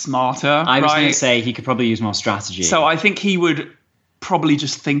Scar is smarter. I was going to say he could probably use more strategy. So I think he would probably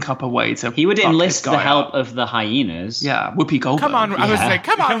just think up a way to. He would fuck enlist this the guy help up. of the hyenas. Yeah, Whoopi Goldberg. Come on, I was saying,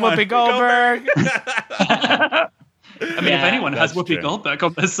 come on, Whoopi Goldberg. I mean, if anyone has Whoopi Goldberg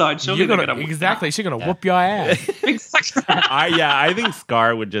on their side, surely they're gonna exactly. She's gonna whoop your ass. Exactly. I think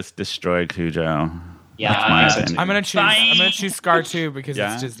Scar would just destroy Cujo. Yeah, That's my opinion. I'm gonna choose Scar too because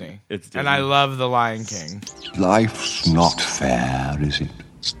it's Disney. It's Disney. And I love The Lion King. Life's not fair, is it?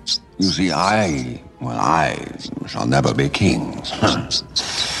 You see, I shall never be king.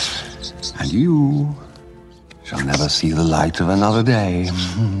 And you shall never see the light of another day.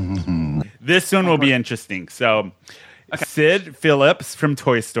 This one will be interesting. So, Sid Phillips from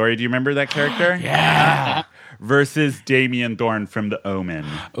Toy Story. Do you remember that character? Yeah. Versus Damien Thorne from The Omen.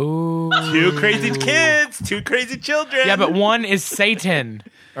 Ooh. 2 crazy kids, 2 crazy children. Yeah, but one is Satan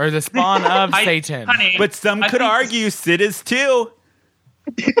or the spawn of Satan. Honey, but some could argue Sid is too.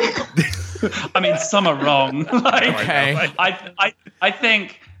 I mean, some are wrong. Okay. I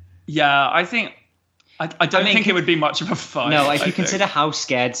think I don't think it would be much of a fight. No, if you consider how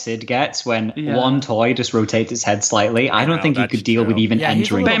scared Sid gets when one toy just rotates its head slightly, I don't think he could deal with even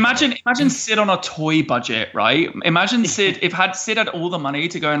entering. But imagine Sid on a toy budget, right? Imagine Sid if Sid had all the money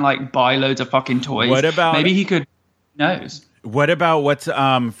to go and like buy loads of fucking toys. What about maybe he could? Who knows? What about what's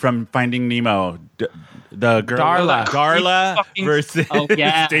from Finding Nemo? The girl, Darla versus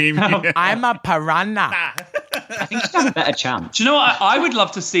Damien. I'm a piranha. I think she'd have a better chance. Do you know what? I would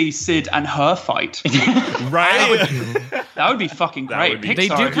love to see Sid and her fight. Right? That would be fucking great. They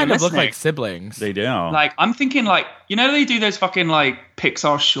do kind of look like siblings. They do. Like, I'm thinking, like, you know, they do those fucking, like,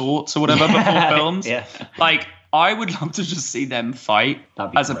 Pixar shorts or whatever before films? Yeah. Like, I would love to just see them fight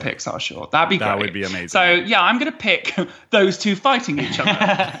as a Pixar short. That'd be great. That would be amazing. So, yeah, I'm going to pick those two fighting each other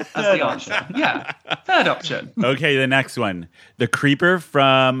as the answer. Yeah. Third option. Okay, the next one. The Creeper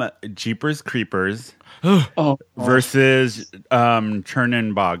from Jeepers Creepers versus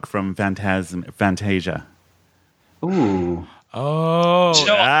Chernenbog from Fantasia. Ooh. Oh. You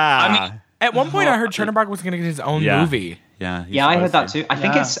know, I mean, at one point I heard Chernenbog was going to get his own movie. Yeah. I heard that too. I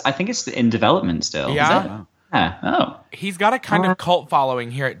think it's in development still. Yeah. Is it? Yeah. Oh. He's got a kind of cult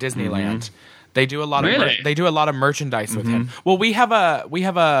following here at Disneyland. They do a lot of merchandise with him. Well, we have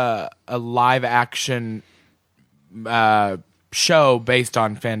a live action show based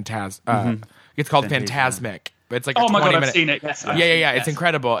on it's called Fantasmic. It's like oh a my 20 god, minute. I've seen it. Yes. Yeah. It's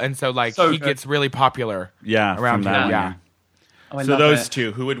incredible, and so like he gets really popular. Yeah, around here. Yeah. Oh, so those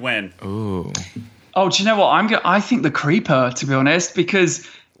two, who would win? Ooh. Oh, do you know what? I think the Creeper, to be honest, because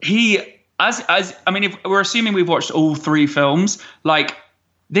if we're assuming we've watched all three films, like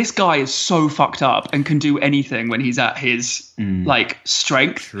this guy is so fucked up and can do anything when he's at his like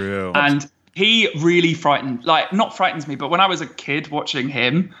strength. True. And he really not frightens me, but when I was a kid watching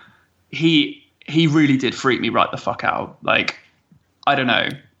him, he really did freak me right the fuck out. Like, I don't know.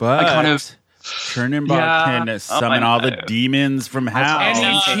 But I kind of Chernenbog can summon all the demons from hell. And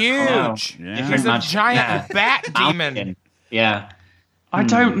he's huge. Yeah. He's a giant bat demon. Yeah. I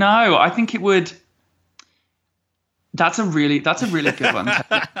don't know. I think it would. That's a really good one.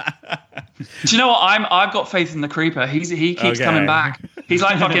 Do you know what? I've got faith in the Creeper. He keeps coming back. He's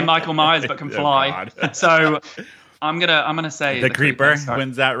like fucking Michael Myers but can fly. So I'm gonna say the Creeper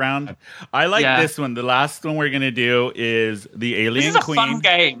wins that round. I like this one. The last one we're gonna do is the Alien Queen. This is a fun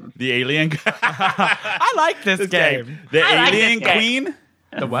game. The Alien. I like this game. The Alien Queen.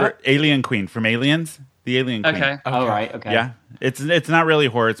 The what? Alien Queen from Aliens. The Alien Queen. Okay. All right. Okay. Yeah. It's not really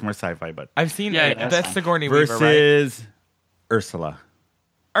horror. It's more sci-fi. But I've seen that's Sigourney Weaver, right? Versus Ursula.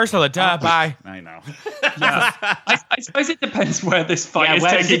 Ursula, bye. I know. Yeah. I suppose it depends where this fight is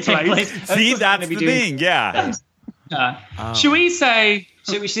taking place. See, that's the thing. Yeah. Should we say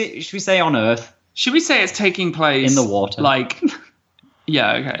on Earth? Should we say it's taking place in the water? Like,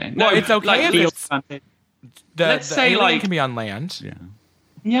 yeah, okay. No, it's okay. Like, let's say alien like can be on land.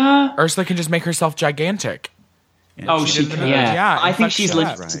 Yeah. Ursula can just make herself gigantic. She can. Yeah. I think she's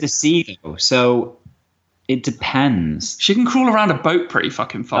limited to the sea though, so it depends. She can crawl around a boat pretty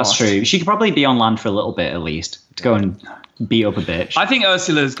fucking fast. That's true. She could probably be on land for a little bit at least to go and beat up a bitch. I think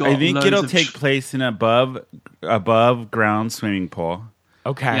Ursula's got. I think it'll take place in above ground swimming pool.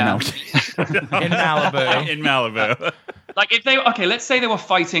 Okay. Yeah. In Malibu. In Malibu. Like if let's say they were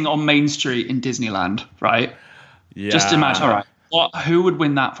fighting on Main Street in Disneyland, right? Yeah. Just imagine. All right. Who would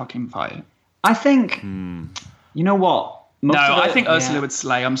win that fucking fight? I think. You know what? I think Ursula would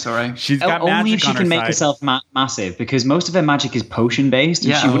slay. I'm sorry. She's got only magic if she on her can make side. herself massive, because most of her magic is potion based,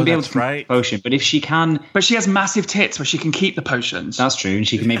 and she wouldn't be able to make potion. But if she can, but she has massive tits where she can keep the potions. That's true, and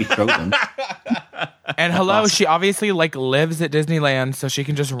she can maybe throw them. And hello, she obviously like lives at Disneyland, so she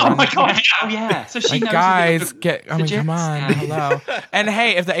can just run. Oh my god! Yeah. So she knows guys, come on, hello. And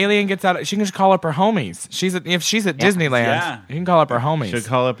hey, if the alien gets out, she can just call up her homies. If she's at Disneyland, you can call up her homies. She'll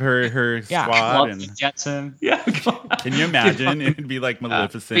call up her squad and Jetson. Yeah. Can you imagine? It'd be like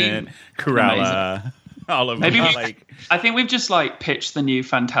Maleficent, Cruella, all of them. I think we've just like pitched the new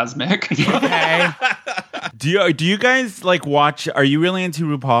Fantasmic. Okay. Do you guys like watch? Are you really into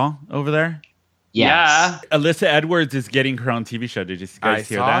RuPaul over there? Yes. Yeah. Alyssa Edwards is getting her own TV show. Did you guys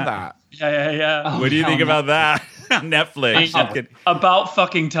hear that? Yeah. What do you think about that on Netflix? About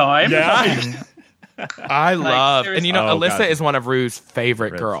fucking time. Yeah. I love, and you know, Oh, Alyssa God. is one of Rue's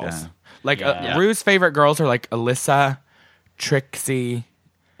favorite girls. yeah. Like Rue's favorite girls are like Alyssa, Trixie.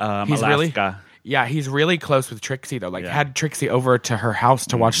 He's Alaska. he's really close with Trixie though. Like had Trixie over to her house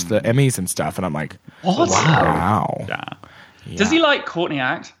to watch the Emmys and stuff, and I'm like, What? wow. Yeah. Does he like Courtney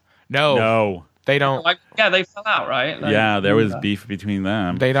Act? No. They don't. Like, they fell out, right? Like, Yeah, there was beef between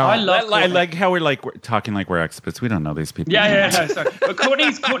them. They don't. I I like how we're talking like we're experts. We don't know these people. Yeah. No, sorry. But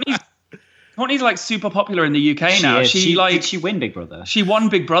Courtney's Courtney's like super popular in the UK now. Did she win Big Brother? She won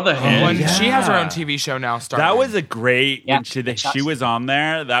Big Brother here. She has her own TV show now. Starting. That was a great when she was on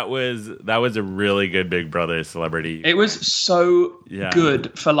there. That was a really good Big Brother celebrity. It was so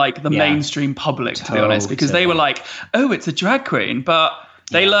good for like the mainstream public, to be honest, because they were like, "Oh, it's a drag queen," but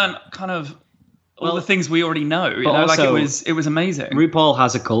they learned kind of all the things we already know. You know, also, like it was amazing. RuPaul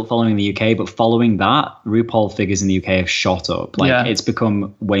has a cult following in the UK, but following that, RuPaul figures in the UK have shot up. Like it's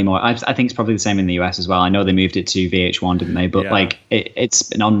become way more. I think it's probably the same in the US as well. I know they moved it to VH1, didn't they? But like it's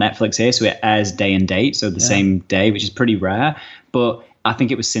been on Netflix here, so it airs day and date, so the same day, which is pretty rare. But I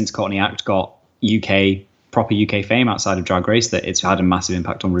think it was since Courtney Act got proper UK fame outside of Drag Race that it's had a massive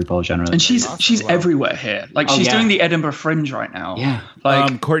impact on RuPaul generally. And she's everywhere here. Like she's doing the Edinburgh Fringe right now. Yeah.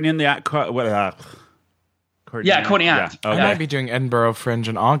 Like Courtney and the Courtney Act. I might be doing Edinburgh Fringe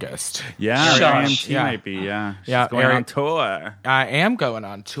in August. Yeah, RMT might be. Yeah, she's going on tour. I am going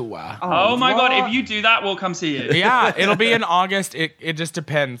on tour. Oh my God! If you do that, we'll come see you. Yeah, it'll be in August. It just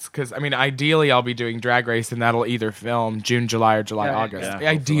depends because I mean, ideally, I'll be doing Drag Race, and that'll either film June, July, or July, August. Yeah,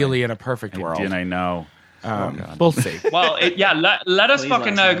 ideally, in a perfect world. And I know. We'll see. Well, let us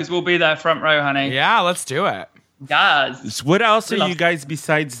fucking know because we'll be there front row, honey. Yeah, let's do it. Guys. What else are you guys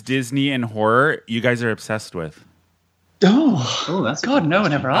besides Disney and horror? You guys are obsessed with? Oh, that's God. No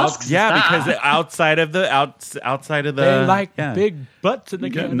one ever asks. Yeah, because outside of the they like big butts in the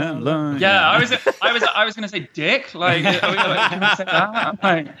game. Yeah, I was going to say dick. Like,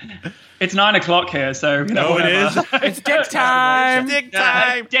 it's 9 o'clock here, so you know, it is. It's dick time. Dick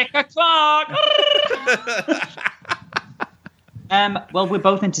time. Dick o'clock. Well, we're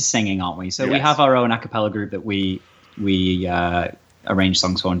both into singing, aren't we? So we have our own a cappella group that we arrange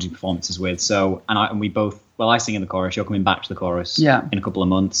songs for and do performances with. So and we both. Well, I sing in the chorus. You're coming back to the chorus in a couple of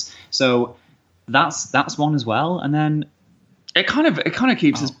months. So that's one as well. And then it kind of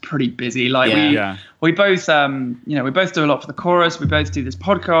keeps us pretty busy. Like we both we both do a lot for the chorus. We both do this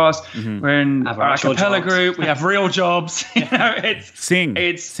podcast. Mm-hmm. We're in our a cappella group. We have real jobs. You know, sing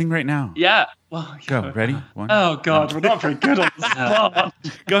right now. Yeah. Well, go. Ready? One. Oh God, we're not very good on this spot.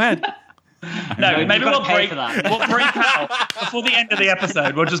 Go ahead. No, maybe we'll break out before the end of the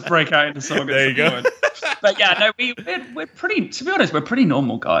episode. We'll just break out into song. There you go. But yeah, no, we're pretty. To be honest, we're pretty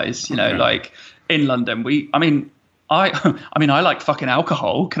normal guys. You know, like in London, I like fucking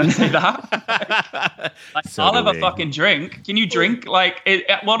alcohol. Can I say that? I'll have a fucking drink. Can you drink? Like,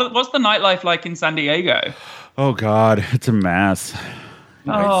 what's the nightlife like in San Diego? Oh God, it's a mess.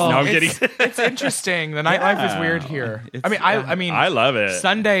 I'm kidding. It's interesting. The nightlife is weird here. I mean, I love it.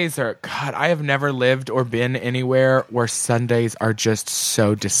 Sundays are God. I have never lived or been anywhere where Sundays are just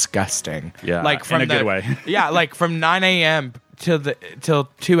so disgusting. Yeah, like from in a good way. Yeah, like from 9 a.m. till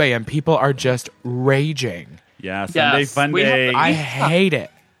 2 a.m. People are just raging. Yeah, Sunday fun day. I hate it.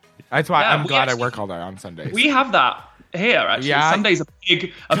 That's why I'm glad I work all day on Sundays. We have that here actually. Yeah. Sunday's a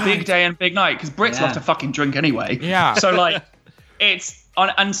big day and big night because Brits love to fucking drink anyway. Yeah. So like, it's.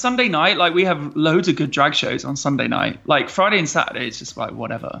 On Sunday night, like we have loads of good drag shows on Sunday night. Like Friday and Saturday, it's just like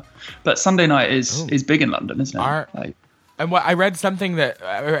whatever. But Sunday night is big in London, isn't it? And what I read something that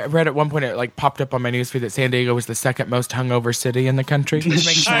I read at one point, it like popped up on my newsfeed that San Diego was the second most hungover city in the country. Which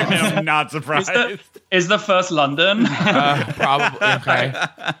makes sense. I'm not surprised. Is the first London? Probably. Okay.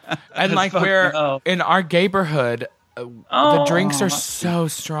 And like we're in our neighborhood. The drinks are so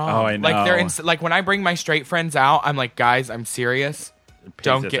strong. Oh, I know. Like they're like when I bring my straight friends out, I'm like, guys, I'm serious.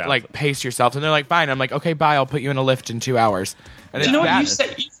 Don't get like pace yourself, and they're like, fine. I'm like, okay, bye. I'll put you in a lift in 2 hours. And do you know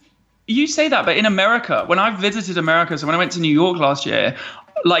what you say that, but in America, when I visited America, so when I went to New York last year,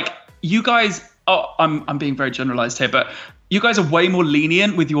 like you guys, I'm being very generalized here, but you guys are way more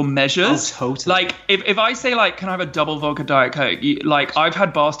lenient with your measures. Oh, totally. Like if I say like, can I have a double vodka Diet Coke? Like I've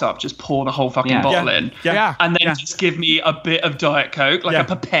had bar staff just pour the whole fucking bottle in, and then just give me a bit of Diet Coke, like a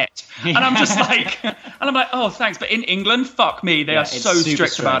pipette, and I'm just like, oh thanks. But in England, fuck me, they are so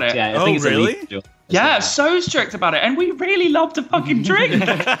strict about it. Yeah, I think it's really? illegal. Yeah, so strict about it, and we really love to fucking drink.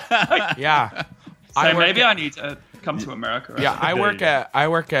 Yeah. So maybe I need to come to America. Yeah, I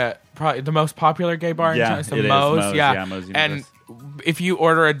work at probably the most popular gay bar in China, so Moe's. Yeah, Moe's and if you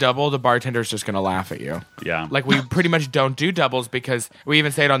order a double, the bartender's just going to laugh at you. Yeah. Like we pretty much don't do doubles because we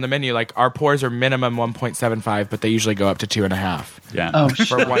even say it on the menu, like our pours are minimum 1.75, but they usually go up to 2.5. Yeah.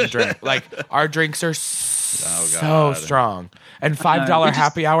 For one drink. Like our drinks are so strong. And $5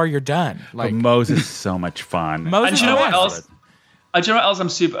 happy hour, you're done. Like Moe's is so much fun. And you know what else? Do you know what else I'm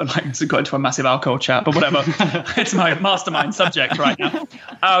super like? This is going to a massive alcohol chat, but whatever. It's my mastermind subject right now.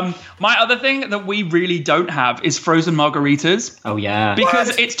 My other thing that we really don't have is frozen margaritas. Oh yeah,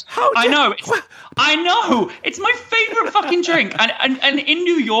 because I know it's my favorite fucking drink. And in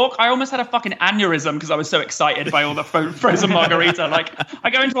New York, I almost had a fucking aneurysm because I was so excited by all the frozen margarita. Like I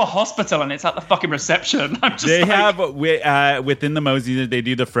go into a hospital and it's at the fucking reception. I'm just have within the Mosey's, they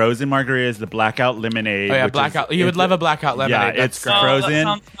do the frozen margaritas, the blackout lemonade. Oh yeah, blackout. You would love a blackout lemonade. Yeah, it's frozen.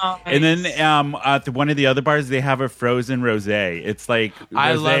 Nice. And then at one of the other bars, they have a frozen rosé. It's like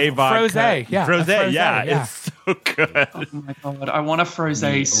I rosé love vodka. Frosé. Yeah, Frosé. yeah. It's so good. Oh my god, I want a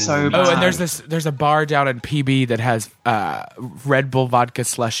frosé so bad. Oh, and there's a bar down in PB that has Red Bull vodka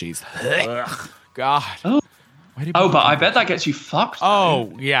slushies. God. Oh, but I bet that gets you fucked.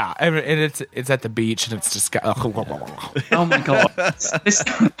 Oh yeah, and it's at the beach and it's just oh my god,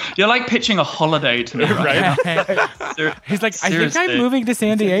 you're like pitching a holiday to me, right? He's like, I think I'm moving to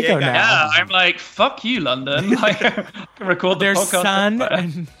San Diego now. Yeah, I'm like, fuck you, London. Like, I can record the There's podcast. sun.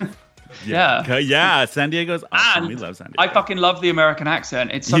 And Yeah, San Diego's awesome. We love San Diego. I fucking love the American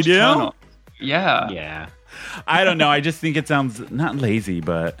accent. It's such You a do? turn on. Yeah. Yeah. I don't know. I just think it sounds not lazy,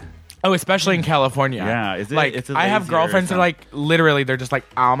 but oh, especially in California. Yeah, is it? Like It's a I have lazier girlfriends that sound. like literally they're just like,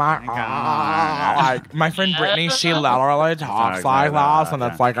 oh my god. Like my friend Brittany, she literally talks like this, and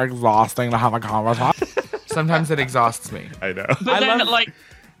it's like exhausting to have a conversation. Sometimes it exhausts me. I know. But then, like,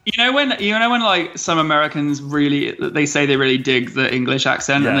 you know when like some Americans really, they say they really dig the English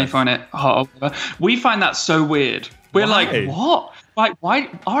accent and they find it hot. We find that so weird. We're like, what? Like, why?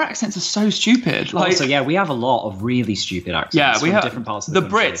 Our accents are so stupid. Like, also, yeah, we have a lot of really stupid accents. yeah, we from have different parts of the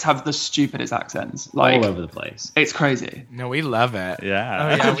country. country. Brits have the stupidest accents, like all over the place. It's crazy. No, we love it. Yeah.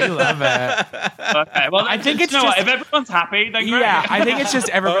 Oh yeah, we love it. Okay, well, I think it's you know just what, if everyone's happy, then great. yeah. I think it's just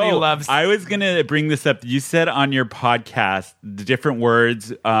everybody loves. I was gonna bring this up. You said on your podcast the different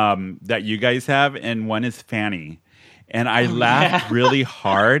words that you guys have, and one is fanny. And I laughed really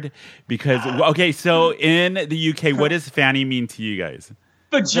hard because okay, so in the UK, what does fanny mean to you guys?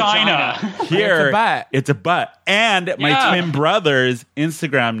 Vagina. Here, it's a butt. And my twin brother's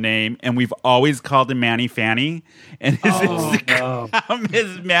Instagram name, and we've always called him Manny Fanny, and his Instagram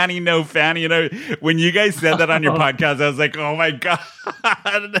is Manny No Fanny. When you guys said that on your podcast, I was like, oh my god,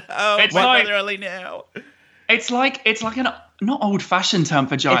 no, It's what like- really now? It's like an not old fashioned term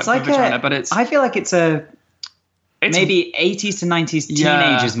for It's like vagina, but it's. I feel like it's a. It's- Maybe 80s to 90s Yeah,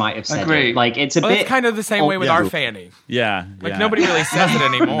 teenagers might have said agree. it. Like it's a Well, bit it's kind of the same way with our fanny. Yeah, Like nobody really says it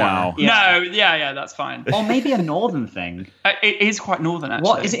anymore. No. No, yeah, that's fine. Or maybe a northern thing. It is quite northern, actually.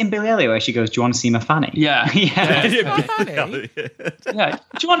 What is it in Billy Elliot where she goes, "Do you want to see my fanny?" Yeah. yeah, Yeah.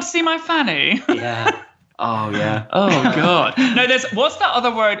 Do you want to see my fanny? yeah. Oh yeah. Oh god. No, what's that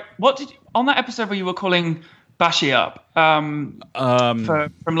other word? What did you, on that episode where you were calling Bashy up from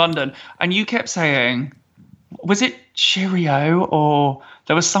London, and you kept saying, was it Cheerio or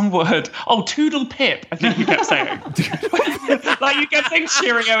there was some word? Oh, Toodle Pip, I think you kept saying. Like you kept saying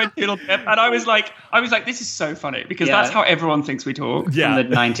Cheerio and Toodle Pip, and I was like, this is so funny because that's how everyone thinks we talk. Yeah. From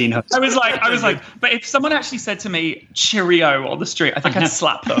the 1900s. I was like, but if someone actually said to me Cheerio on the street, I think I'd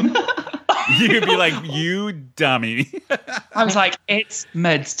slap them. You'd be like, you dummy. I was like, it's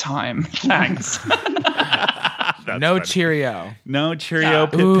meds time. Thanks. No Cheerio. No Cheerio.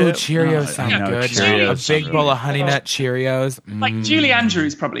 Pip, Ooh, pip. Cheerios Oh, sound no, good. Cheerios A big sound bowl good. of Honey Nut Cheerios. Like Julie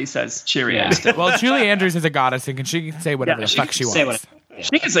Andrews probably says Cheerios. Well, Julie Andrews is a goddess and she can say whatever Yeah, the she fuck can she say wants.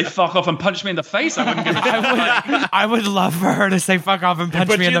 She can say fuck off and punch me in the face. I wouldn't give a fuck. I would love for her to say fuck off and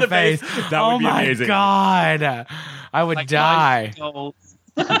punch me in the face. That would Oh be my amazing. god. I would die.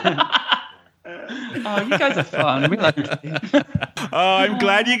 Oh, you guys are fun. We like Oh, I'm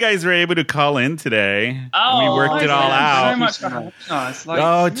glad you guys were able to call in today. We worked it all out. So much for having us. Like,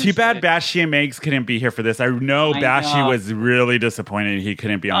 Oh, too bad Bashi and Megs couldn't be here for this. I know Bashi know. was really disappointed he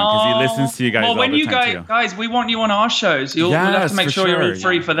couldn't be on because he listens to you guys well, all when the you time too. guys, we want you on our shows. We'll have to make for sure you're all sure,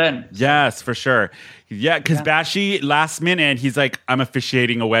 free yeah. for then. Yes, for sure. Yeah, because Bashi last minute he's like, I'm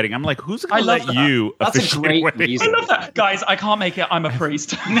officiating a wedding. I'm like, who's gonna let that. you That's a officiate great a wedding? reason. I love that, guys. I can't make it. I'm a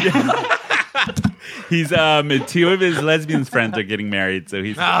priest. He's two of his lesbian friends are getting married, so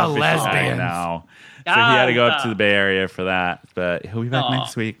he's official lesbians. now. So he had to go up to the Bay Area for that, but he'll be back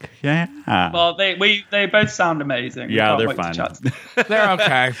next week. Yeah. Well, they both sound amazing. We Yeah, can't they're wait to fun. chat. They're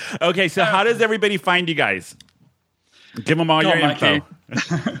okay. Okay, so how does everybody find you guys? Give them all Go your on, info.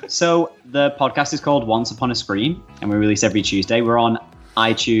 Mikey. So the podcast is called Once Upon a Screen, and we release every Tuesday. We're on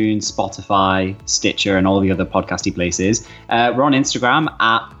iTunes, Spotify, Stitcher, and all the other podcasty places. We're on Instagram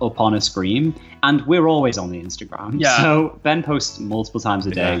at Up On A Scream, and we're always on the Instagram. Yeah. So Ben posts multiple times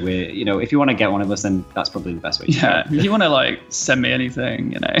a day. Yeah. If you want to get one of us, then that's probably the best way to do it. If you want to send me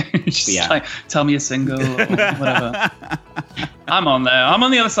anything, just tell me a single or whatever. I'm on there. I'm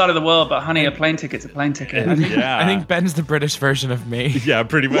on the other side of the world, but honey, a plane ticket's a plane ticket. I think Ben's the British version of me. Yeah,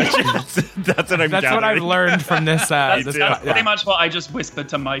 pretty much. That's what I'm That's what I've learned from this. That's pretty much what I just whispered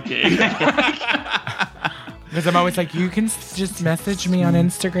to Mikey. Because I'm always like, you can just message me on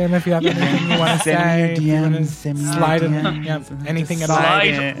Instagram if you have anything you want to say. Send me your DMs. Slide in, anything at all.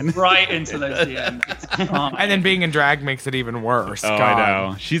 Slide right into those DMs. And then being in drag makes it even worse. Oh, God. I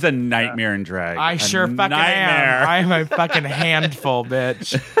know. She's a nightmare in drag. I sure fucking am. I'm a fucking handful,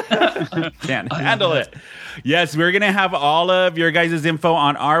 bitch. Can't handle it. Yes, we're going to have all of your guys' info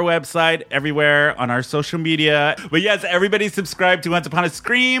on our website, everywhere, on our social media. But yes, everybody subscribe to Once Upon a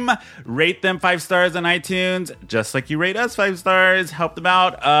Scream. Rate them 5 stars on iTunes, just like you rate us 5 stars. Help them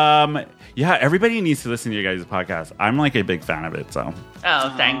out. Yeah, everybody needs to listen to your guys' podcast. I'm like a big fan of it, so.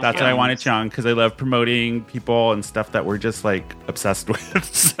 Oh, thank That's you. what I wanted, Chung, because I love promoting people and stuff that we're just like obsessed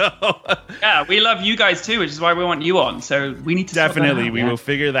with. So yeah, we love you guys too, which is why we want you on. So we need to definitely, we will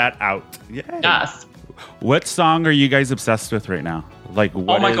figure that out. Yay. Yes. What song are you guys obsessed with right now? Like,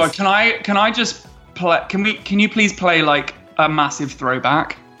 what oh my god, can I just play? Can you please play like a massive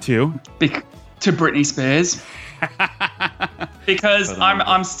throwback to Britney Spears? Because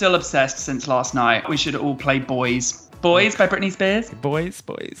I'm still obsessed since last night. We should all play Boys. Boys by Britney Spears. Boys.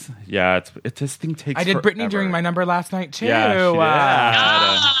 Yeah, it this thing takes. I did forever. Britney during my number last night too. Yeah,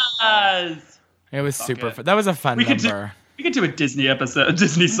 Yes. It was super fun. That was a fun number. We could do a Disney episode, a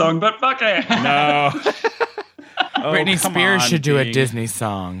Disney song, but fuck it. No. Britney Spears should do a Disney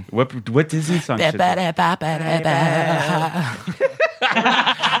song. What Disney song should You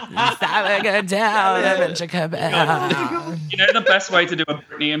know the best way to do a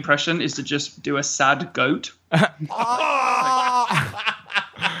Britney impression is to just do a sad goat.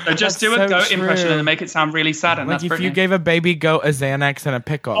 So just do a goat impression and make it sound really sad. And like that's if Britney. you gave a baby goat a Xanax and a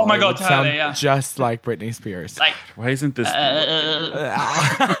pickle. Oh my God, it would sound totally, yeah. just like Britney Spears. Like, why isn't this? I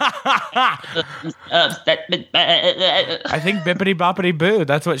think Bippity Boppity Boo.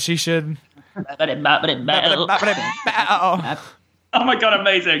 That's what she should. Oh my god,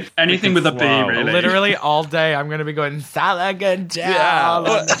 amazing. Anything with a B, really. Literally all day I'm going to be going Salagadel.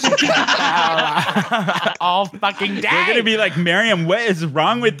 All fucking day. You're going to be like, Miriam, what is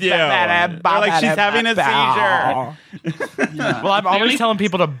wrong with you? Like she's having a seizure. Yeah. Well, I'm always telling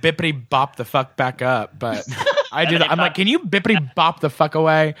people to bippity bop the fuck back up, but I do that. I'm like, can you bippity bop the fuck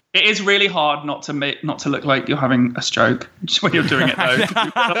away? It is really hard not to look like you're having a stroke when you're doing it, though.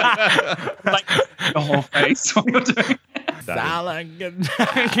 Like the whole face while you're doing it.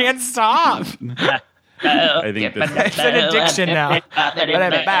 I can't stop. I think it's an addiction now.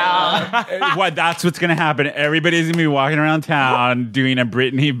 What? That's what's gonna happen. Everybody's gonna be walking around town doing a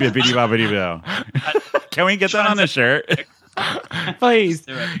Britney bippity boppity boo. Can we get that on the shirt? Please.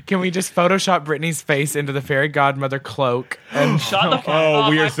 Can we just Photoshop Britney's face into the fairy godmother cloak? And Shut the fuck up. Oh,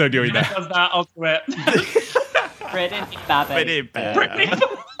 we are so doing that. Does that? I'll do it. Britney Boppity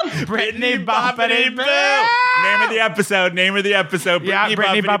Britney Boppity Boo. Name of the episode. Yeah,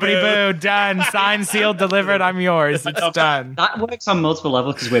 Britney Boppity Boo. Done. Signed, sealed, delivered. I'm yours. It's done. That works on multiple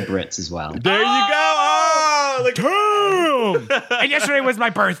levels because we're Brits as well. There you go. Oh, look. Boom. And yesterday was my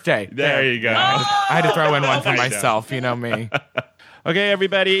birthday. There you go. I had to throw in one for myself. You know me. Okay,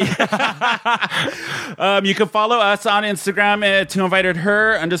 everybody. You can follow us on Instagram at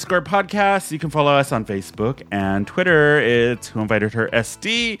whoinvitedher_podcast. You can follow us on Facebook and Twitter. It's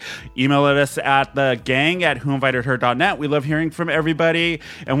whoinvitedhersd. Email us at thegang@whoinvitedher.net. We love hearing from everybody.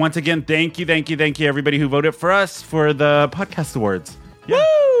 And once again, thank you, everybody who voted for us for the podcast awards. Yeah.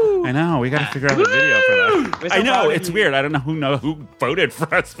 Woo! I know. We got to figure out a video for that. I know. It's weird. I don't know who voted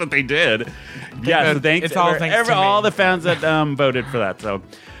for us, but they did. Yeah. So thanks. It's all thanks to me. All the fans that voted for that. So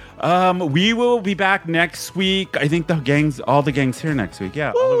we will be back next week. I think all the gangs here next week.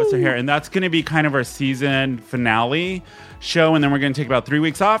 Yeah. Woo! All of us are here. And that's going to be kind of our season finale show. And then we're going to take about 3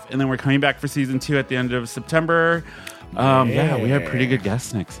 weeks off. And then we're coming back for season 2 at the end of September. Yeah, we have pretty good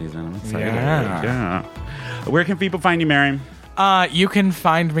guests next season. I'm excited. Yeah. Where can people find you, Mary? You can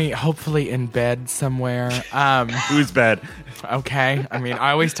find me hopefully in bed somewhere. Whose bed? Okay. I mean,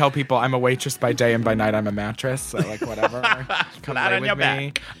 I always tell people I'm a waitress by day and by night I'm a mattress. So like whatever. Come lay with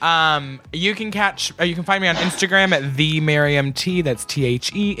me. You can find me on Instagram at @TheMariamT. That's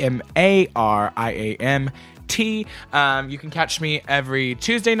TheMariamT. T. You can catch me every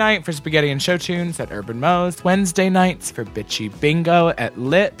Tuesday night for Spaghetti and Show Tunes at Urban Moe's, Wednesday nights for Bitchy Bingo at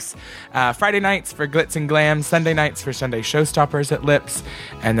Lips, Friday nights for Glitz and Glam, Sunday nights for Sunday Showstoppers at Lips,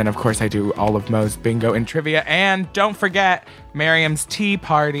 and then of course I do all of Moe's bingo and trivia. And don't forget, Miriam's Tea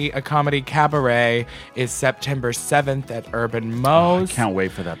Party, a comedy cabaret, is September 7th at Urban Moe's. I can't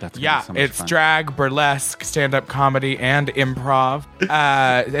wait for that. That's gonna be so much it's fun. drag, burlesque, stand-up comedy, and improv.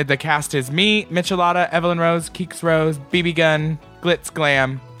 The cast is me, Michelada, Evelyn Rose, Keeks Rose, BB Gun, Glitz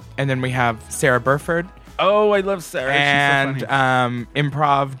Glam, and then we have Sarah Burford. Oh, I love Sarah. And She's so funny.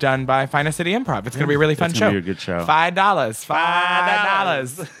 Improv done by Finest City Improv. It's going to be a really fun It's show. gonna be a good show.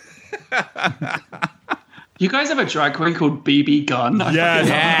 $5. You guys have a drag queen called BB Gun.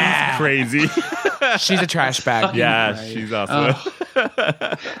 Yeah, crazy. She's a trash bag. Yeah, she's awesome.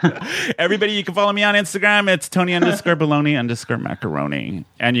 Everybody, you can follow me on Instagram. It's Tony_Baloney_macaroni.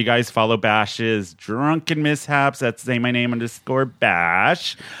 And you guys follow Bash's Drunken Mishaps. That's Say My Name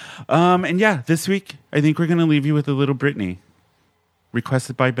 _Bash. And yeah, this week, I think we're going to leave you with a little Britney.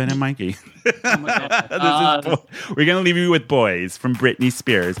 Requested by Ben and Mikey. We're going to leave you with Boys from Britney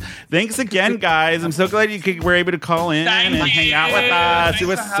Spears. Thanks again, guys. I'm so glad you were able to call in and hang out with us. It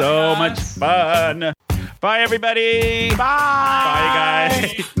was so much fun. Bye, everybody. Bye,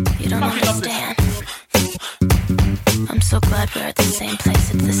 guys. You don't understand. I'm so glad we're at the same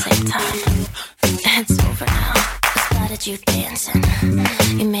place at the same time. It's over now. I spotted you dancing.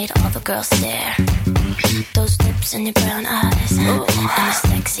 You made all the girls stare. Those lips and your brown eyes. And your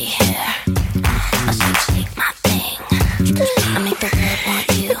sexy hair. I'll shake my thing. I make the world want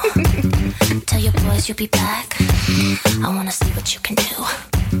you. Tell your boys you'll be back. I wanna see what you can do.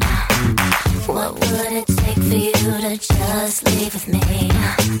 What would it take for you to just leave with me?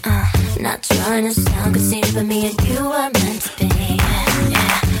 Not trying to sound conceited, but me and you are